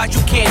and dodge.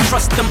 You can't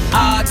trust them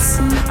odds.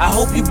 I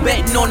hope you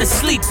betting on a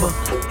sleeper.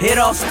 It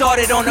all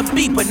started on a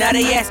beeper, now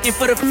they asking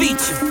for the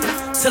feature.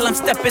 Till I'm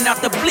stepping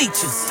out the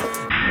bleachers.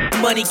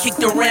 Money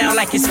kicked around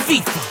like it's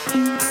FIFA.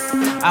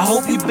 I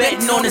hope you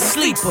betting on a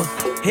sleeper.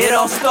 It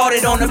all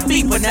started on a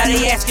beeper, now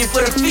they asking for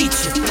the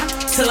feature.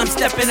 Till I'm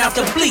stepping out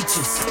the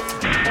bleachers.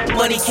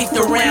 Money kicked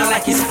around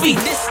like it's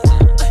FIFA.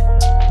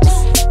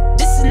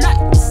 This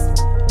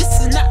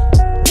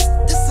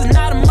is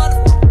not a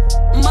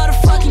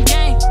motherfucking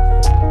game,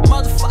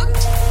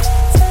 motherfucker.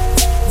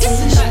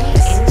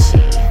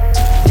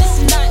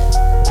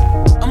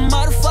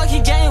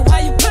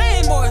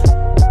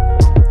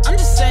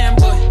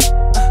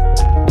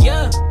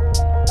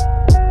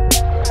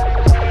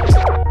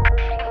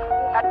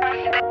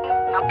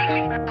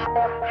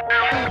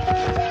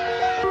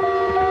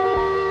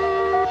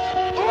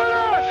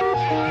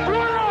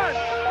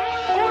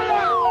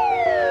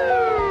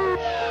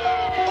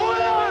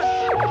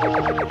 Rambo,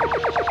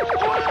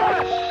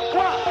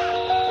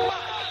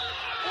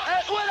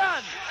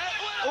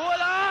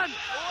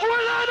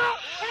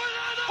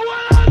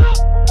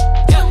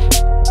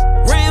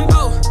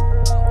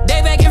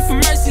 they begging for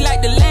mercy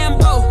like the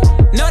Lambo.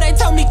 No, they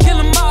told me kill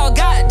them all,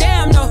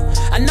 goddamn though.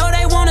 I know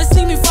they wanna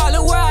see me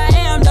follow where I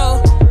am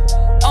though.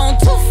 On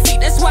 2 feet,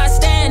 that's why I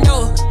stand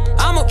though.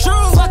 I'm a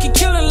true fucking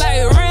killer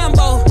like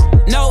Rambo.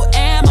 No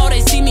ammo,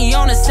 they see me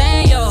on the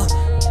sand, yo.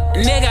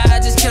 Nigga, I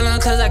just kill 'em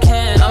cause I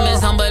can. I'm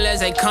as humble as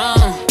they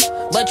come.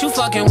 But you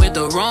fucking with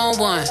the wrong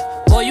one.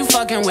 Boy, you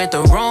fucking with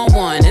the wrong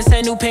one. This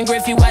ain't new Pink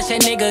Griffey, watch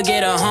that nigga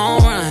get a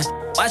home run.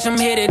 Watch him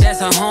hit it,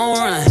 that's a home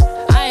run.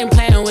 I ain't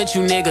playing with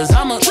you niggas,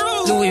 I'm a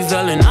Louis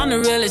villain. I'm the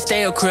realest,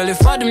 stay acrylic.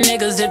 Fuck them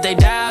niggas if they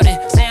doubt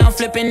it. Say I'm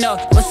flipping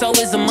up, but so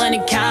is the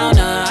money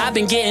counter. I've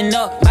been getting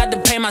up, about to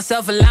pay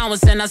myself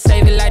allowance, and I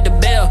save it like the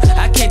bell.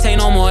 I can't take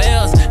no more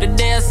L's. The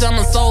day I sell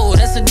my soul,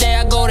 that's the day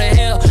I go to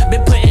hell.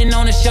 Been putting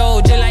on a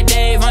show, just like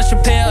Dave on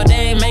Chappelle.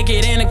 They ain't make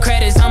it in the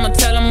credits, I'ma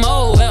tell them,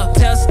 oh well.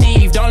 Tell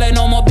Steve, don't let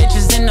no more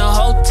bitches in the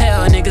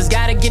hotel. Niggas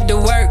gotta get to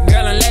work,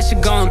 girl, unless you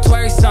gon'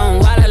 twerk some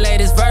while I lay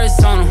this verse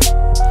on them.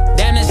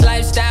 Damn, this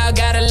lifestyle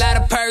got a lot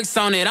of perks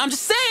on it. I'm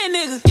just saying,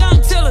 nigga,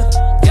 young Tiller,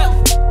 yeah.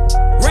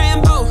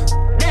 Rambo,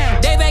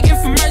 they begging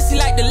for mercy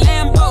like the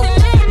Lambo.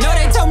 No,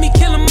 they told me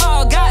kill them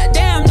all,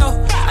 goddamn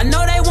though. I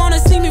know they wanna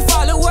see me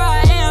follow where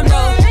I am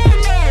though.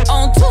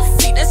 On 2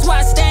 feet, that's why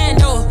I stand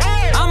though.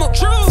 I'm a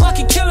true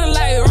fucking killer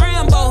like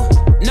Rambo.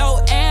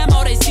 No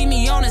ammo, they see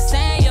me on the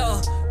sand,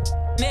 yo.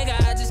 Nigga,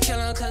 I just kill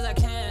 'em cause I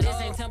can. This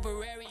ain't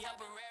temporary.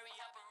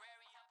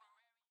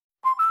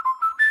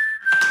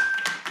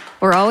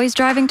 We're always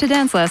driving to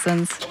dance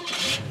lessons.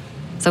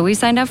 So we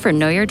signed up for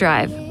Know Your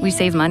Drive. We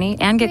save money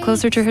and get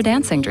closer to her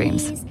dancing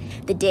dreams.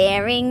 The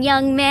daring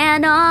young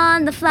man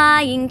on the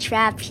flying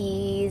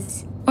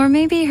trapeze. Or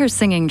maybe her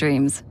singing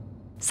dreams.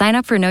 Sign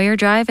up for Know Your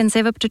Drive and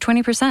save up to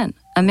 20%.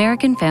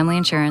 American Family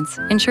Insurance.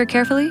 Insure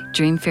carefully,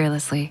 dream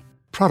fearlessly.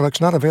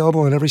 Products not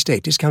available in every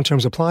state. Discount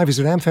terms apply.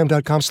 Visit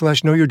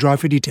amfam.com/knowyourdrive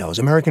for details.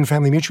 American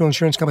Family Mutual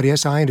Insurance Company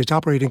SI and its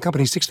operating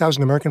company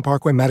 6000 American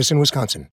Parkway, Madison, Wisconsin.